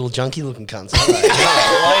skinny little junky looking cunts. Aren't they?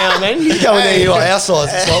 I mean, you go in there, you're our size.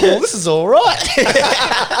 It's like, well, this is all right.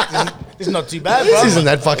 good. This is not too bad, bro. This isn't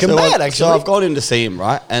that fucking bad, actually. So I've gone in to see him,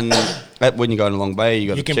 right? And when you go to Long Bay, you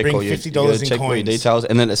got You to can check bring all your, $50 in check all your coins. details,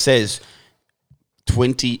 and then it says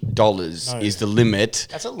 $20 is the limit.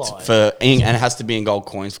 That's a lie. And it has to be in gold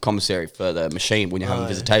coins for commissary for the machine when you're having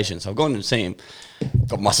visitation. So I've gone in to see him.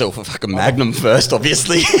 Got myself a fucking Magnum first,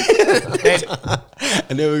 obviously. Man,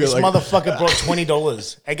 And then we this got like, motherfucker brought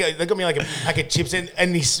 $20. They got me like a pack of chips, and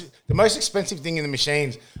the most expensive thing in the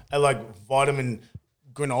machines are like vitamin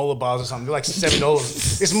granola bars or something. They're like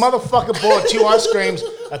 $7. This motherfucker bought 2 ice creams,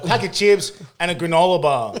 a pack of chips, and a granola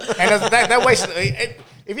bar. And that wasted.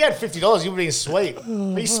 If you had $50, you would have been sweet.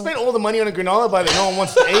 But you spent all the money on a granola bar that no one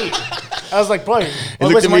wants to eat. I was like, bro, he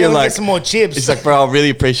looked at me and like, get some more chips. he's like, bro, I really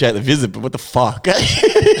appreciate the visit, but what the fuck? Are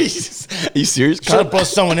you serious? Should have cunt? brought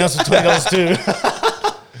someone else with $20 too.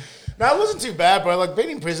 No, it wasn't too bad, bro. Like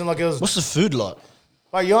being in prison, like it was. What's the food like?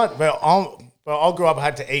 But I grew up. I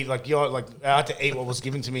had to eat I had to eat what was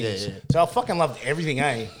given to me. Yeah. So I fucking loved everything,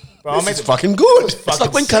 eh? Bro, This is fucking good. It's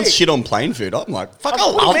like when cunts shit on plain food. I'm like, fuck, I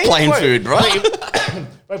What do you love mean, plain bro? food, bro.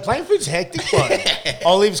 Bro, plain food's hectic, bro.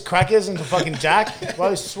 Olives, crackers, and fucking Jack,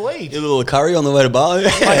 bro, sweet. A little curry on the way to Bali.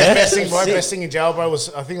 Like, best thing in jail, bro,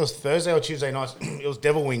 was I think it was Thursday or Tuesday night. It was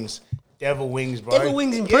devil wings. Devil wings, bro. Devil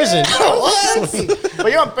wings in prison? What?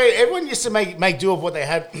 But everyone used to make do of what they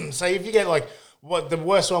had. So if you get like the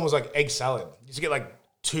worst one was like egg salad. You used to get like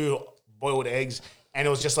 2 boiled eggs, and it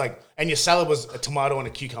was just like, and your salad was a tomato and a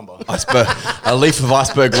cucumber. A leaf of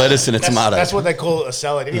iceberg lettuce and a tomato. That's what they call a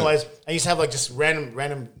salad. Anyways, I used to have like just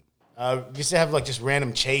random. Used to have like just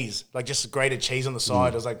random cheese, like just grated cheese on the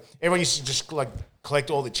side. I was like, everyone used to just like collect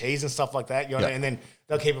all the cheese and stuff like that, you know, and then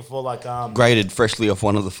they'll keep it for like Grated freshly off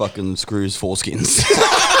one of the fucking screws' foreskins.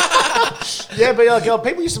 yeah, but like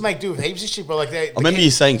people used to make do with heaps of shit, bro. Like I remember you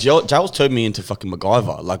saying Giles turned me into fucking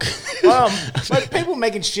MacGyver. Like, like people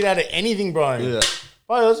making shit out of anything, bro. Yeah.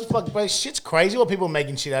 Bro, bro, shit's crazy what people are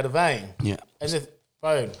making shit out of, eh? Yeah. As if,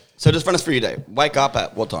 bro, so just run us through your day. Wake up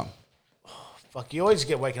at what time? fuck, you always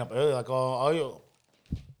get waking up early. Like,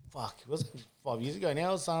 fuck, it was 5 years ago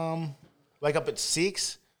now. It's wake up at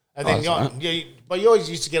 6. And then, but you always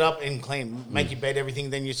used to get up and clean, make your bed, everything.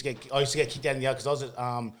 Then I used to get kicked out in the yard because I was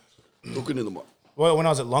at Looking in the mic. well, when I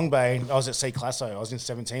was at Long Bay, I was at C Classo. I was in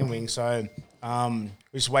 17 wing. So we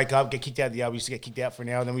used to wake up, get kicked out of the yard. We used to get kicked out for an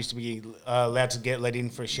hour. Then we used to be allowed to get let in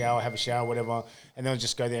for a shower, have a shower, whatever. And then we'd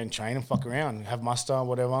just go there and train and fuck around, have muster,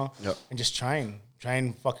 whatever. Yep. And just train,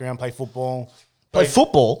 fuck around, play football. Play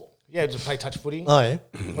football? Yeah, just play touch footy. Oh, yeah.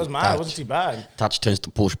 It was mad. It wasn't too bad. Touch turns to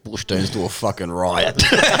push, push turns to a fucking riot.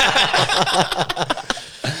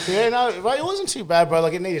 Yeah, no, bro, it wasn't too bad, bro.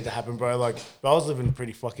 Like, it needed to happen, bro. Like, bro, I was living a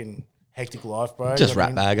pretty fucking hectic life, bro. Just You know what I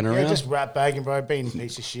mean? rat-bagging around? Yeah, just rat-bagging, bro. Being a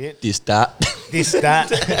piece of shit. This, that. This,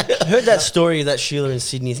 that. I heard that story of that Sheila in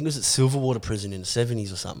Sydney. I think it was at Silverwater Prison in the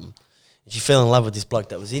 70s or something. And she fell in love with this bloke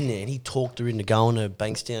that was in there, and he talked her into going to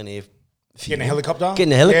Bankstown Getting a helicopter?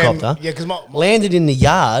 Getting a helicopter. Yeah, because landed in the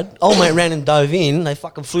yard. Old mate ran and dove in. They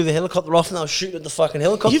fucking flew the helicopter off and they were shooting at the fucking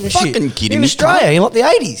helicopter. You and fucking shit. kidding in me, Australia in like the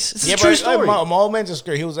 80s. It's a true bro, story. my old man's a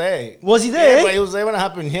screw. He was there. Was he there? Yeah, but he was there when it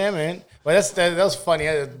happened. Yeah, man. But that was funny.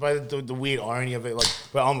 But the weird irony of it, like,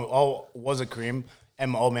 but I was a crim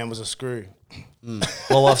and my old man was a screw. My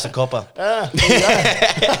wife's a copper.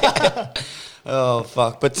 Oh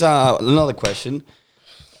fuck! But another question.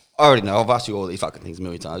 I already know. I've asked you all these fucking things a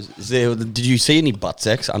million times. Did you see any butt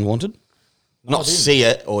sex unwanted? No, Not see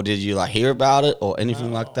it, or did you like hear about it, or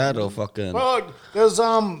anything like that, or fucking? Bro, there's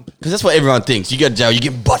Because that's what everyone thinks. You go to jail, you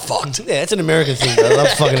get butt fucked. Yeah, it's an American thing, bro. They love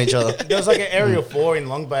fucking each other. there was like an Area 4 in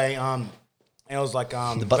Long Bay, and it was like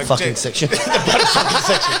The butt like fucking section.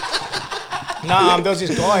 No, there was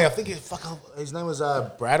this guy. I think his name was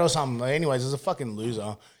Brad or something. Like, anyways, he was a fucking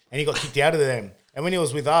loser, and he got kicked out of there. And when he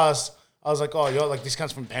was with us, I was like, "Oh, you're like this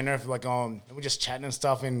comes from Penrith." Like, and we're just chatting and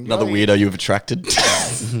stuff. And Another weirdo you've attracted.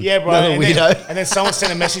 yeah, bro. Another and weirdo. Then, and then someone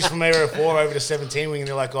sent a message from Area 4 over to 17 wing, and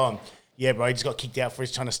they're like, "Oh, yeah, bro, he just got kicked out for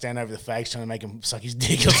his trying to stand over the fags, trying to make him suck his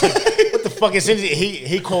dick." I was like, what the fuck? As soon as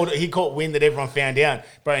he caught wind that everyone found out,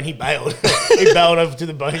 bro, and he bailed. He bailed over to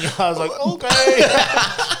the boneyard. I was like,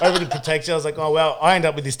 okay. Over to protection. I was like, oh well. I end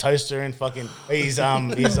up with this toaster and fucking his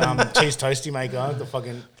cheese toasty maker. The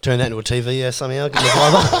fucking Turn that into a TV somehow. Get the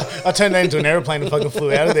driver. I turned that into an aeroplane and fucking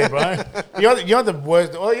flew out of there, bro. You know the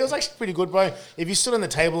worst. Well, it was actually pretty good, bro. If you stood on the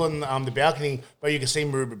table in the balcony, bro, you could see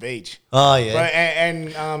Maroubra Beach. Oh, yeah. Bro,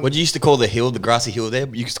 and What you used to call the hill, the grassy hill there?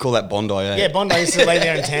 You used to call that Bondi, eh? yeah, Bondi used to lay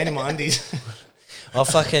there and tan in my undies.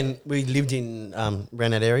 We lived in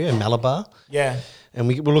around that area in Malabar. Yeah. And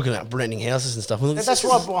we were looking at renting houses and stuff. We're like, That's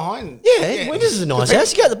right behind. Yeah, well, this is a nice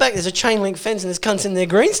house. You go at the back, there's a chain link fence and there's cunts in there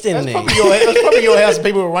green standing That's there. probably your house.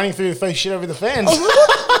 People were running through the face shit over the fence.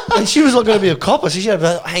 And she was like going to be a copper, so she had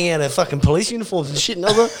to hang out her fucking police uniforms and shit. And I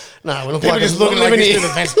was like, no, we're not People just looking like this through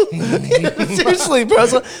the fence. Seriously, bro.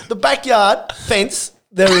 It's like the backyard fence,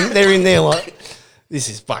 they're in there like,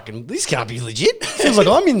 this can't be legit. Feels like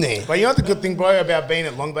I'm in there. But you know the good thing, bro, about being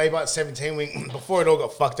at Long Bay by 17, before it all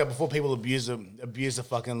got fucked up, before people abused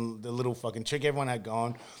the little fucking trick everyone had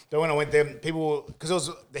gone. Then when I went there, people, because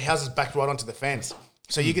the house is backed right onto the fence,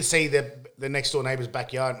 so you could see the next door neighbour's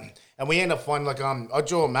backyard, and we end up finding like I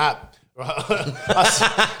draw a map. Right?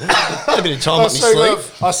 A bit of time up my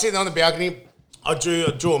sleeve. I was sitting on the balcony. I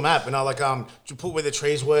drew a map and I put where the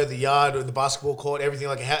trees were, the yard, the basketball court, everything,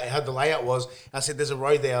 like how the layout was. I said, "There's a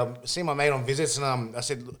road there." I seen my mate on visits and I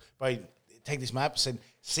said, "Bro, take this map." I said,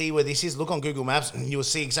 "See where this is. Look on Google Maps and you will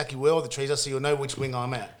see exactly where all the trees are, so you'll know which wing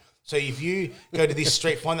I'm at." So if you go to this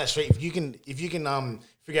street, find that street. If you can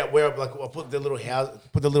figure out where, like, I'll put the little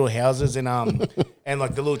houses and and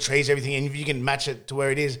like the little trees, everything, and if you can match it to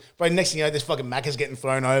where it is, bro. Next thing you know, this fucking Macca's getting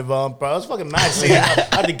thrown over, bro. I was fucking mad. See, I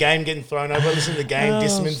had the game getting thrown over. Listen to the game,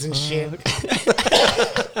 Dismans and shit.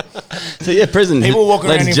 So yeah, prison. People walking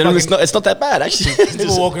ladies around and in gentlemen, fucking- it's not that bad actually.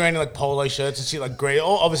 People walking around in like polo shirts and shit, like grey.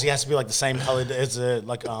 Obviously, it has to be like the same color as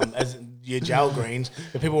as your gel greens.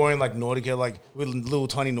 But people wearing like Nautica, like with little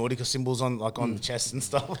tiny Nautica symbols on the chest and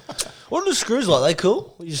stuff. What are the screws like? They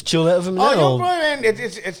cool? You just chill out with them Oh, now? yeah, or- bro, man,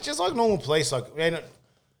 it's just like normal place, like, man,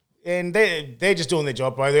 and they're just doing their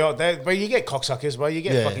job, bro. But you get cocksuckers, bro. You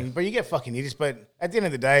get fucking idiots. But at the end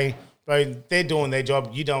of the day, bro, they're doing their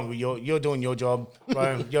job. You're doing your job,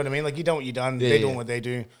 bro. You know what I mean? Like, you done what you done. They're doing what they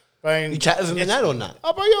do. Bro, You chat with them in that or not?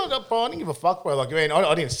 Oh, bro, I didn't give a fuck, bro. Like, man,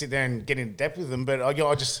 I didn't sit there and get in depth with them, but I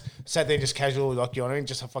just sat there just casual, like, you know what I mean?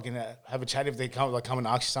 Just have a chat if they come and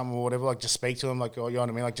ask you something or whatever, like, just speak to them, like, you know what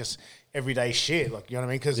I mean? Like, just everyday shit, like, you know what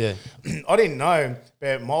I mean? Because I didn't know,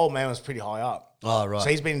 but my old man was pretty high up. Oh, right. So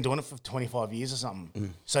he's been doing it for 25 years or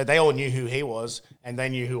something. So they all knew who he was, and they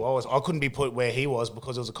knew who I was. I couldn't be put where he was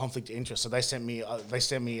because there was a conflict of interest. So they sent me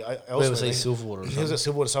elsewhere. Where was he? Silverwater or He was something? at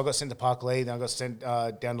Silverwater, so I got sent to Park Lee, then I got sent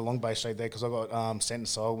down to Long Bay straight there because I got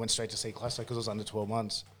sentenced, so I went straight to C Class because I was under 12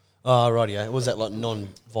 months. Oh, right, yeah. Was that like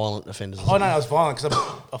non-violent offenders? Or Oh no, I was violent because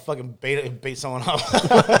I fucking beat someone up.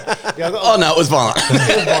 Yeah, I got, Oh no, it was violent.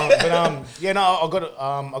 it was violent. But yeah, no, I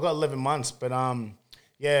got 11 months, but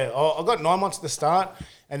yeah, I got 9 months at the start,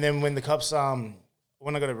 and then when the cops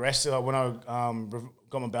when I got arrested, when I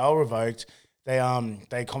got my bail revoked,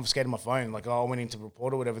 they confiscated my phone. Like, I went in to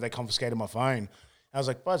report or whatever, they confiscated my phone. I was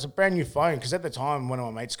like, but it's a brand new phone. Because at the time, one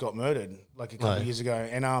of my mates got murdered, like a couple of years ago.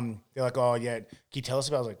 And they're like, oh, yeah, can you tell us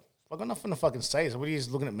about it? I was like, I got nothing to fucking say. So what are you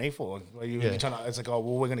looking at me for? Like, you trying to, it's like, oh,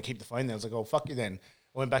 well, we're going to keep the phone then. I was like, oh, fuck you then.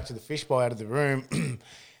 I went back to the fish boy out of the room.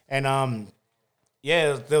 And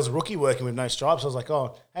Yeah, there was a rookie working with no stripes. I was like,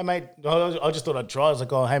 oh, hey, mate. I just thought I'd try. I was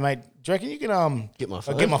like, oh, hey, mate, do you reckon you can Get my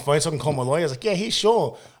get my phone so I can call my lawyer? I was like, yeah, he's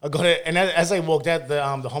sure. I got it. And as they walked out, the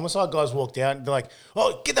homicide guys walked out. And they're like,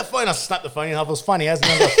 oh, get the phone. I snapped the phone in half. It was funny. As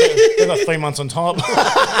they got 3 months on top.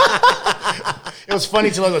 It was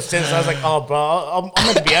funny till I got sentenced. I was like, oh, bro, I'm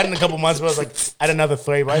meant to be out in a couple of months. But I was like, add another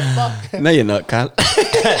 3, bro. Fuck. No, you're not, cunt.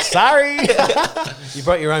 Sorry. You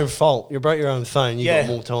broke your own fault. You broke your own phone. You got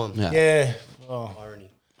more time. Yeah. Oh. Irony.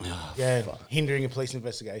 Yeah, hindering a police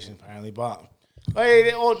investigation apparently, but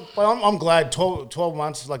I'm glad 12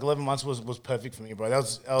 months, like 11 months was perfect for me, bro. That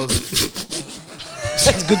was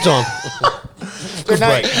That's a good time. good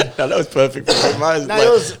break. No, that was perfect for me. Mate. No, it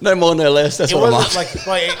was- no more, no less. That's It what I'm wasn't asking.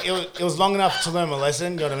 like it was long enough to learn my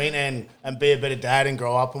lesson, you know what I mean, and be a better dad and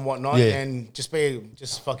grow up and whatnot, Yeah. and just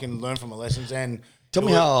fucking learn from my lessons. And Tell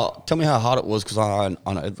me how hard it was, because I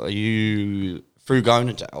know you through going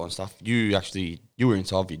to jail and stuff. You were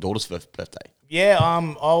inside for your daughter's first birthday. yeah,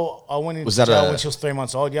 I went into Was that jail a- when she was 3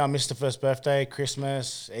 months old. Yeah, I missed the first birthday,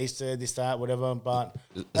 Christmas, Easter, this, that, whatever. But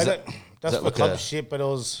that's that for like club a- shit. But it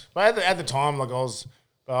was, but at the time, like I was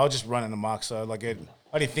just running amok. So like I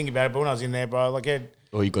didn't think about it. But when I was in there, bro, like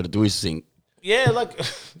All you got to do is sing. yeah, like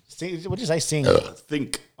sing, what did you say? Sing.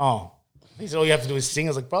 Think. Oh. He said all you have to do is sing. I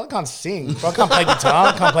was like, bro, I can't sing. Bro, I can't play guitar.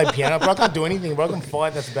 I can't play piano. Bro, I can't do anything. Bro, I can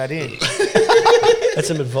fight. That's about it. That's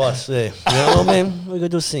some advice there. You know, oh, man, we got to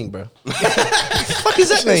do a sing, bro. Fuck is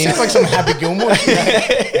that mean? Sounds like some Happy Gilmore. You know?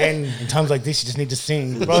 And in times like this, you just need to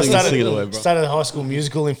sing. Bro, I Sing it away, bro. started a high school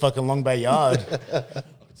musical in fucking Long Bay Yard.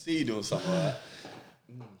 See you doing something like that.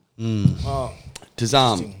 Oh, Does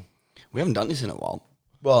we haven't done this in a while.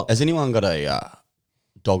 Well, Has anyone got a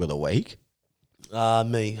dog of the week?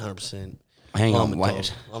 me, 100%. Hang I'm on, a wait. dog.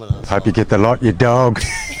 I'm an ass. Hope you get the lot, you dog.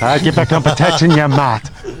 Get back on protection, you mutt.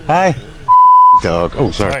 Hey? Dog.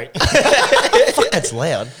 Oh, sorry. sorry. Fuck, that's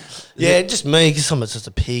loud. Yeah, just me, because I'm just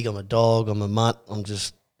a pig, I'm a dog, I'm a mutt, I'm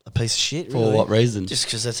just a piece of shit. For really. what reason? Just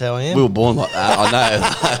because that's how I am. We were born like that. I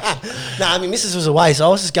know. No, I mean, Mrs. was away, so I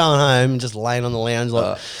was just going home and just laying on the lounge,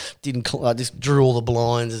 like, I just drew all the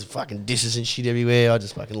blinds, there's fucking dishes and shit everywhere. I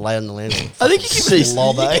just fucking lay on the lounge. I think you're giving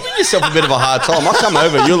yourself a bit of a hard time. I come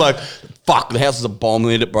over, you're like, fuck, the house is a bomb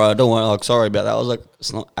in it, bro. Don't worry, like, sorry about that. I was like,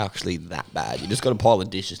 it's not actually that bad. You just got a pile of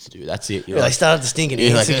dishes to do. That's it. You're Yeah, they like, started to stink and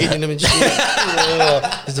Yeah, ants like- are getting them and shit.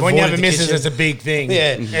 Yeah. Just When you have avoided a the missus, kitchen. it's a big thing.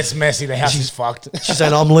 Yeah. It's messy. The house is fucked. She's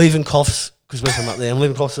saying, I'm leaving coughs, because we're from up there. I'm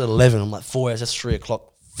leaving coughs at 11. I'm like, 4 hours, that's 3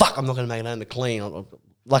 o'clock. Fuck, I'm not going to make it home to clean.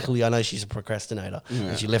 Luckily, I know she's a procrastinator.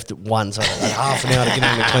 And she left at 1, so I got like half an hour to get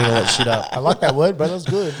home and clean all that shit up. I like that word, bro. That was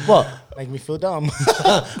good. What? Make me feel dumb.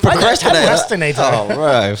 procrastinator. Procrastinator. Oh,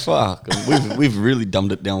 bro, fuck. We've really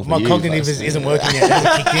dumbed it down for My you. cognitive folks. isn't working yet. It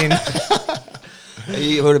hasn't kicked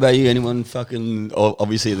in. What about you? Anyone fucking,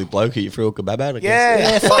 obviously the bloke who you threw a kebab at? I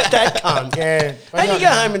guess. Yeah. Fuck that cunt. Yeah. How do you go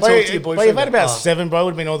home and talk to your boyfriend? Bro, you've had about Oh. 7, bro.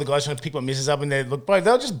 Would have been all the guys trying to pick my missus up, and they look, bro.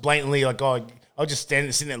 They were just blatantly like, oh, I was just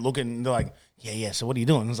sitting there looking, and they're like, yeah. So what are you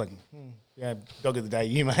doing? I was like, yeah, dog of the day,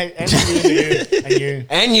 you mate, and you,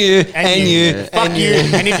 And you. fuck you.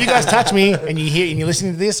 And if you guys touch me and you're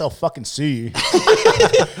listening to this, I'll fucking sue you.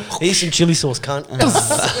 Here's some chili sauce, cunt.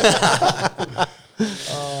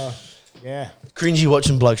 Yeah. Cringy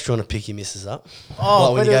watching blokes trying to pick your missus up.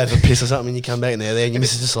 Oh, like when you but go for a piss or something and you come back and they're there and your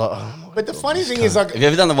missus just like, oh. But the funny thing is, like, Have you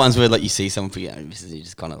ever done the ones where like you see someone for you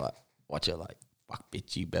just kind of like watch it like, fuck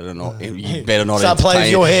bitch, you better not Start playing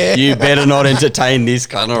with your hair. You better not entertain this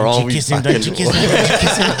kind of role. don't you kiss him, don't you kiss him, don't you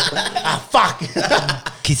kiss him. Ah, fuck.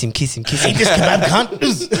 Kiss him. Eat this kebab, cunt.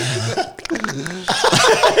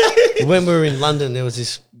 When we were in London, there was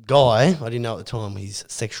this guy, I didn't know at the time his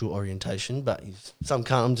sexual orientation, but he's some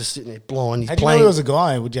cunt. I'm just sitting there blind. He's How do you know playing. there was a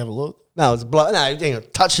guy? Would you have a look? No, it was a bloke. No, hang on,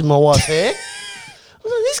 touching my wife's hair. I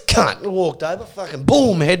was like, this cunt walked over, fucking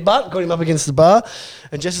boom, headbutt, got him up against the bar,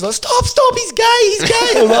 and Jess is like, stop, he's gay.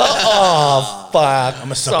 I'm like, oh, fuck.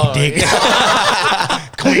 I'm a suck your dick.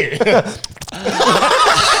 Come here.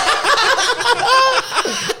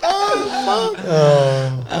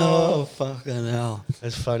 Oh fucking hell!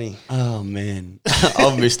 That's funny. Oh man,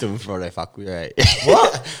 I've missed doing Friday fuckery. Eh?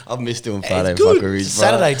 What? I've missed doing Friday It's good. fuckeries. It's bro.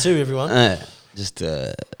 Saturday too, everyone. Just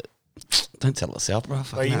don't tell us out, bro. Bro,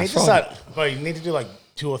 Fucking you need it's to Friday. start. Bro, you need to do like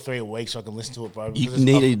 2 or 3 a week so I can listen to it, bro. You because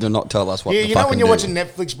it's- need to not tell us what. Yeah, the you know when fucking you're do. watching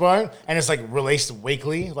Netflix, bro, and it's like released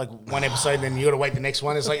weekly, like one episode, then you got to wait the next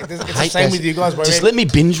one. It's like it's the Hate same this. with you guys, bro. Just let me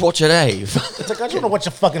binge watch it, eh? It's like I just want to watch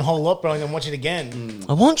a fucking whole lot, bro, and then watch it again.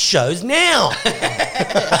 I want shows now.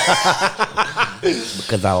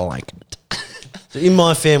 Because I like it. So in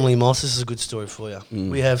my family, Moss, this is a good story for you.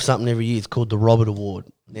 We have something every year. It's called the Robert Award.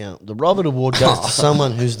 Now, the Robert Award goes to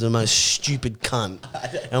someone who's the most stupid cunt.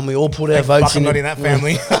 And we all put our votes Fucking in. not in that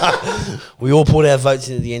family. We all put our votes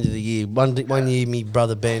in at the end of the year. One year, me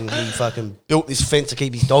brother Ben, he fucking built this fence to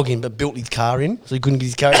keep his dog in, but built his car in. So he couldn't get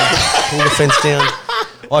his car in. Pulled the fence down.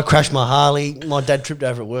 I crashed my Harley. My dad tripped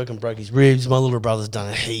over at work and broke his ribs. My little brother's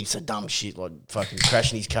done heaps of dumb shit, like fucking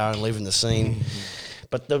crashing his car and leaving the scene.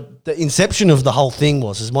 But the inception of the whole thing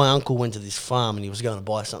was my uncle went to this farm and he was going to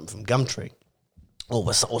buy something from Gumtree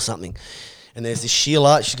or something. And there's this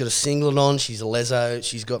Sheila. She's got a singlet on. She's a leso.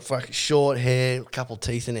 She's got fucking short hair, a couple of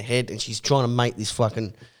teeth in her head, and she's trying to mate this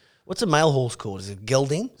fucking... What's a male horse called? Is it a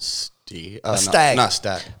gelding? A stag. No,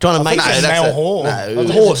 stag. Trying to make think it's this a male horse.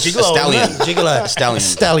 a horse. A stallion. Gigolo. Stallion. A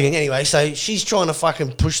stallion. Anyway, so she's trying to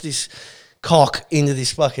fucking push this cock into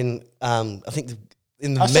this fucking, I think,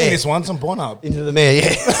 in the I've mare. seen this once on Pornhub. Into the mare,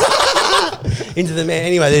 yeah. Into the mare.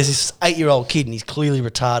 Anyway, there's this 8-year-old kid and he's clearly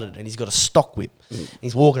retarded and he's got a stock whip.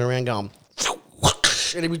 He's walking around going,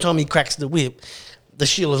 and every time he cracks the whip, the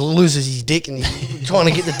Sheila loses his dick and he's trying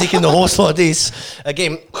to get the dick in the horse like this.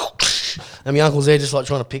 Again, and my uncle's there just like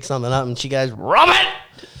trying to pick something up and she goes, Robert,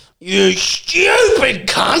 you stupid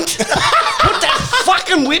cunt. Put that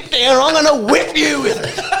fucking whip down or I'm going to whip you with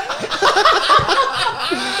it.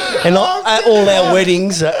 And at all our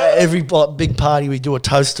weddings, every big party, we do a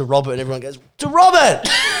toast to Robert, and everyone goes, to Robert,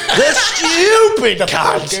 the stupid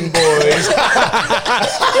cunt. Boys.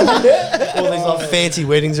 All these like fancy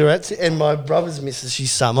weddings are at, and my brother's missus,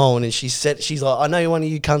 she's Samoan, and she's like, I know one of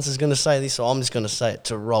you cunts is going to say this, so I'm just going to say it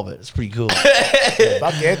to Robert. It's pretty cool.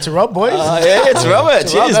 Fuck yeah, to Rob, boys. Yeah, it's Robert.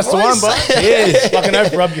 To Rob, Cheers, that's the one, boys. bro. Cheers. Fucking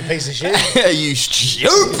hope Rob, you piece of shit. You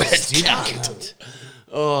stupid cunt.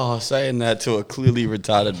 Oh, saying that to a clearly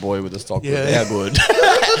retarded boy with a stock whip. Yeah. How good.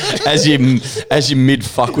 as you mid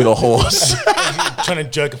fuck with a horse. Trying to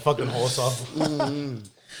jerk a fucking horse off.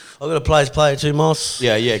 I've got a player's player too, Moss.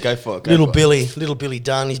 Yeah, go for it. Little Billy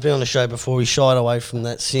Dunn. He's been on the show before. He shied away from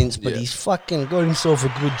that since, but he's fucking got himself a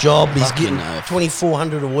good job. He's Fucking getting oath.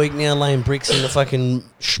 $2,400 a week now, laying bricks in the fucking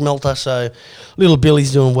schmelter. So little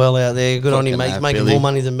Billy's doing well out there. Good on him, mate. He's Fucking making Billy. more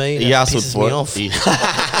money than me. He That hustled pisses for me it.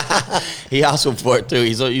 off. He hustled for it too.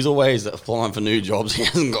 He's always applying for new jobs. He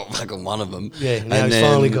hasn't got fucking one of them. Yeah, now and he's then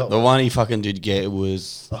finally got the one. one he fucking did get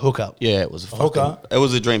was A hookup. yeah, it was a fucking, hooker? It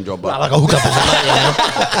was a dream job, but Like a hookup.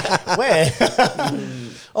 Is Where?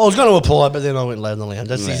 I was going to apply, but then I went loud in the lounge.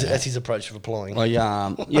 That's his approach of applying.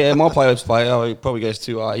 yeah, my players player probably goes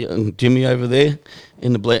to Jimmy over there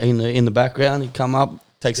in the background. He'd come up,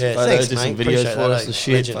 take some Yeah, photos, thanks, do some mate. videos Appreciate for that, us eh? and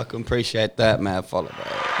shit. Legend. Fucking appreciate that, man. Follow,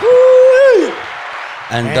 bro.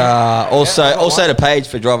 And also to Paige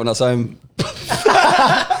for driving us home.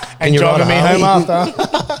 And you're driving on me a home Harley.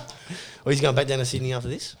 after. Oh, he's going back down to Sydney after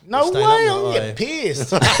this? No Staying way, up? I'm Oh, gonna yeah. get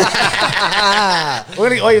pissed.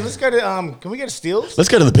 Let's go to can we go to Steele's? Let's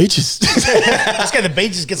go to the beaches. Let's go to the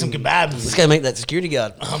beaches, get some kebabs. Let's go meet that security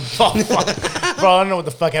guard. Fuck. Bro, I don't know what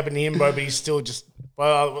the fuck happened to him, bro, but he's still just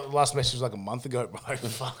bro, last message was like a month ago, bro.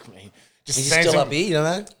 Fuck me. Just He's saying still some- up here, you know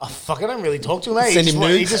that? Oh, fuck, I don't really talk to him, mate. Send him He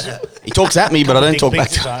nudes. just He talks at me, but I don't dick talk back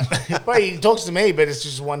pics to him. and bro, he talks to me, but it's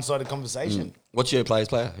just a one-sided conversation. What's your players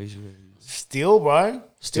player? Still, bro.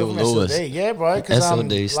 Still from Lewis. SLD. Yeah, bro.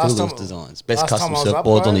 SLD, still last Lewis time- Designs. Best last custom time I was up,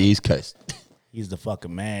 surfboards bro, on the East Coast. He's the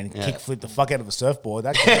fucking man. Yeah. Kick flip the fuck out of a surfboard.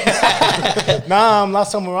 That guy.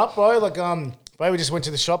 Last time we were up, bro, bro, we just went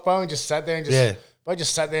to the shop, bro, and just sat there and just, Yeah. bro,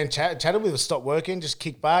 just sat there and chatted. We stopped working, just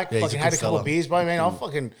kicked back, Yeah, he's fucking a had good a couple fella. of beers, bro, man. I'll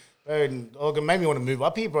fucking, bro, and it made me want to move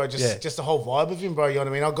up here, bro. Just the whole vibe of him, bro. You know what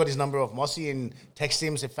I mean? I got his number off Mossy and texted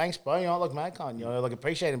him, said thanks, bro. You know, like mad cunt, you know, like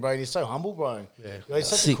appreciate him, bro. And he's so humble, bro. Yeah, he's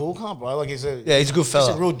such Sick. a cool cunt, bro. Like he's a Yeah, he's a good He's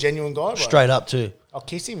fella. a real genuine guy, bro. Straight up, too. I'll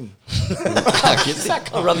kiss him.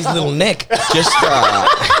 I'll rub his little neck. Just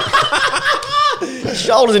His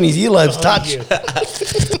shoulders and his earlobes touch.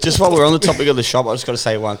 just while we're on the topic of the shop, I just got to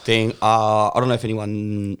say one thing. I don't know if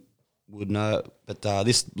anyone would know, but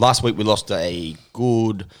this last week we lost a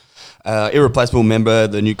good, irreplaceable member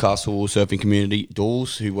of the Newcastle surfing community,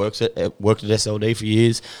 Dawes, who worked at SLD for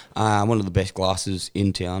years. One of the best glasses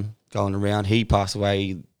in town going around. He passed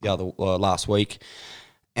away last week,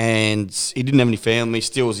 and he didn't have any family.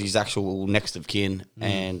 Still was his actual next of kin,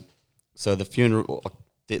 and so the funeral.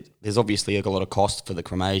 There's obviously a lot of cost for the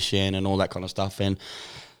cremation and all that kind of stuff, and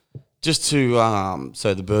just to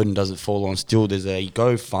so the burden doesn't fall on Still, there's a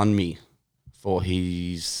GoFundMe for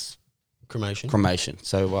his cremation.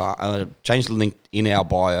 So I changed the link in our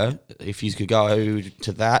bio. If you could go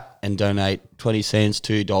to that and donate 20 cents,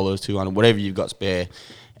 $2, $200, whatever you've got spare,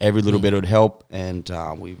 every little bit would help, and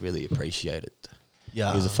we really appreciate it.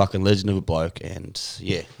 Yeah. He was a fucking legend of a bloke, and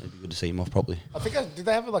yeah, it'd be good to see him off properly. I think did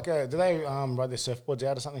they have did they ride their surfboards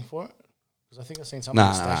out or something for it? Because I think I've seen something in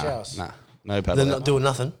the Stash Nah, House. no paddle They're out. not doing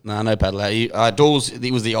nothing. No paddle out. Dawes,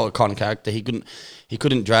 he was the old kind of character. He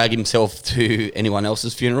couldn't drag himself to anyone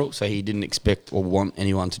else's funeral, so he didn't expect or want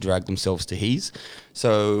anyone to drag themselves to his.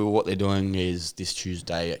 So what they're doing is this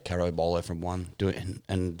Tuesday at Caro Bolo from 1,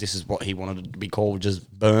 and this is what he wanted it to be called,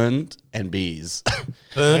 just burned and beers.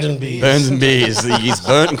 Burned and beers. Burns and beers. He's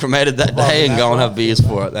burnt and cremated that day and go and have beers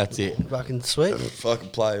for it. That's it. Fucking sweet. Fucking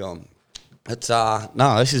play on. It's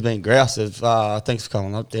no, this has been grouse. Thanks for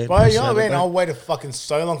coming up, Dan. Bro, you know what I mean? I waited fucking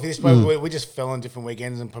so long for this, bro. We just fell on different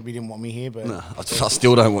weekends and probably didn't want me here, but... I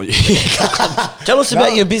still don't want you. Tell us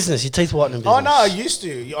about your business, your teeth whitening business. Oh no, I used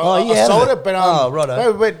to. Oh, I yeah, sold but- it, but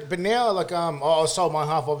righto. but now like I sold my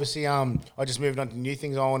half. Obviously, I just moved on to new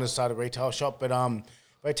things. I want to start a retail shop, but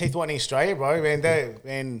Teeth Whitening Australia, bro,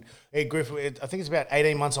 and it grew. I think it's about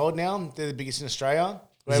 18 months old now. They're the biggest in Australia.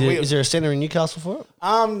 Is there a centre in Newcastle for it?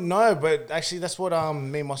 No, but actually that's what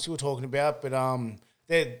me and Mossy were talking about. But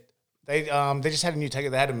they just had a new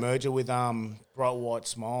takeover. They had a merger with Bright White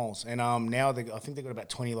Smiles, and now I think they've got about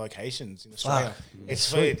 20 locations in Australia.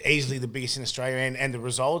 It's easily the biggest in Australia, and the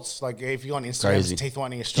results, like if you go on Instagram, Crazy. it's Teeth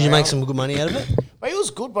Whitening Did Australia. you make some good money out of it? But it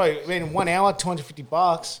was good, bro. I mean, 1 hour,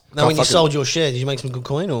 $250. No, when you sold your share, did you make some good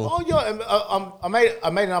coin or? Oh yeah, I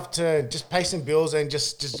made enough to just pay some bills and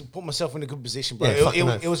just put myself in a good position, bro. Yeah, fucking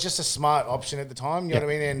oath. It was just a smart option at the time. You know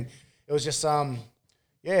what I mean? And it was just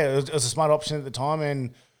it was a smart option at the time,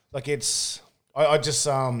 and like it's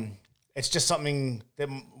just something that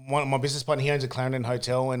one of my business partner, he owns a Clarendon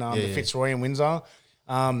Hotel in the Fitzroy in Windsor.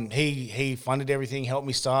 He funded everything, helped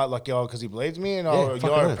me start, like, because he believes me, and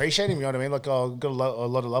I appreciate him. You know what I mean? Like, I've got a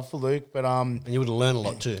lot of love for Luke, but And you would have learned a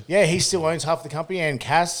lot too. yeah, he still owns half the company, and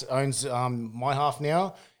Cass owns my half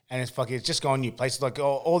now. And it's just going new places. Like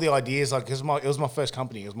all the ideas, like it was my first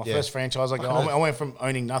company, it was my first franchise. Like I went from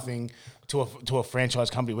owning nothing to a franchise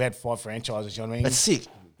company. We had 5 franchises. You know what I mean? That's sick.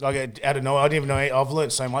 Like out of nowhere, I didn't even know. I've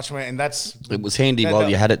learned so much from it, and that's It was handy while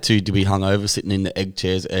you had it too to be hungover, sitting in the egg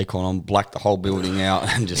chairs, aircon on, black the whole building out,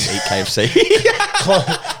 and just eat KFC.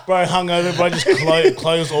 bro, hungover, bro, just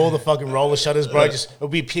close all the fucking roller shutters, bro. Just it'll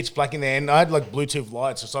be pitch black in there, and I had like Bluetooth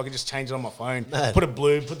lights, so I could just change it on my phone. Man. Put the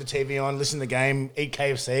TV on, listen to the game, eat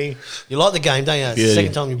KFC. You like the game, don't you? It's the Beauty.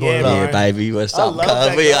 second time you brought Yeah, it up. bro. Yeah, baby, what's I up, love that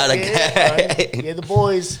Kobe? guy, Out of bro. Yeah, the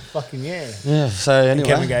boys, fucking yeah. Yeah, so anyway,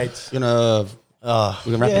 Kevin Gates. we're gonna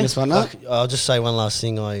wrap this one up. I'll just say one last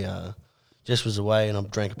thing. I just was away and I've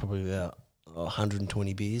drank probably about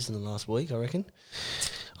 120 beers in the last week, I reckon.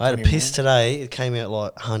 I had a piss today. It came out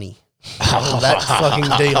like honey. That's fucking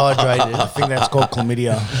dehydrated. I think that's called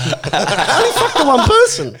chlamydia. I only fucked the one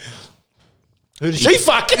person. Who did she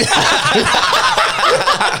fuck?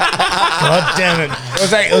 God damn it! Was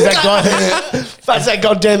that guy? That's that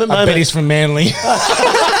goddamn it I bet moment. he's from Manly.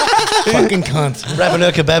 Fucking cunt. Wrapping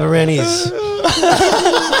her kebab around his.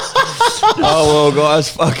 Oh well, guys,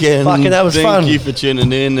 fucking that was thank fun. you for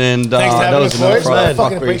tuning in, and Thanks for that having was us, another boys. Friday I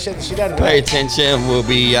fucking fuckery. appreciate the shit out of Pay it. attention. We'll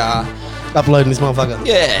be Uploading this motherfucker.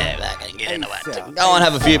 yeah, back and get into it. Go and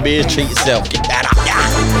have a few beers, treat yourself, get that up.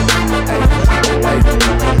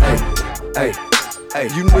 Yeah. Hey,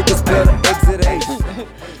 you niggas better exit H.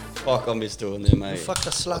 Fuck, I miss doing that, mate. Fuck the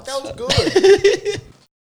sluts. That was good.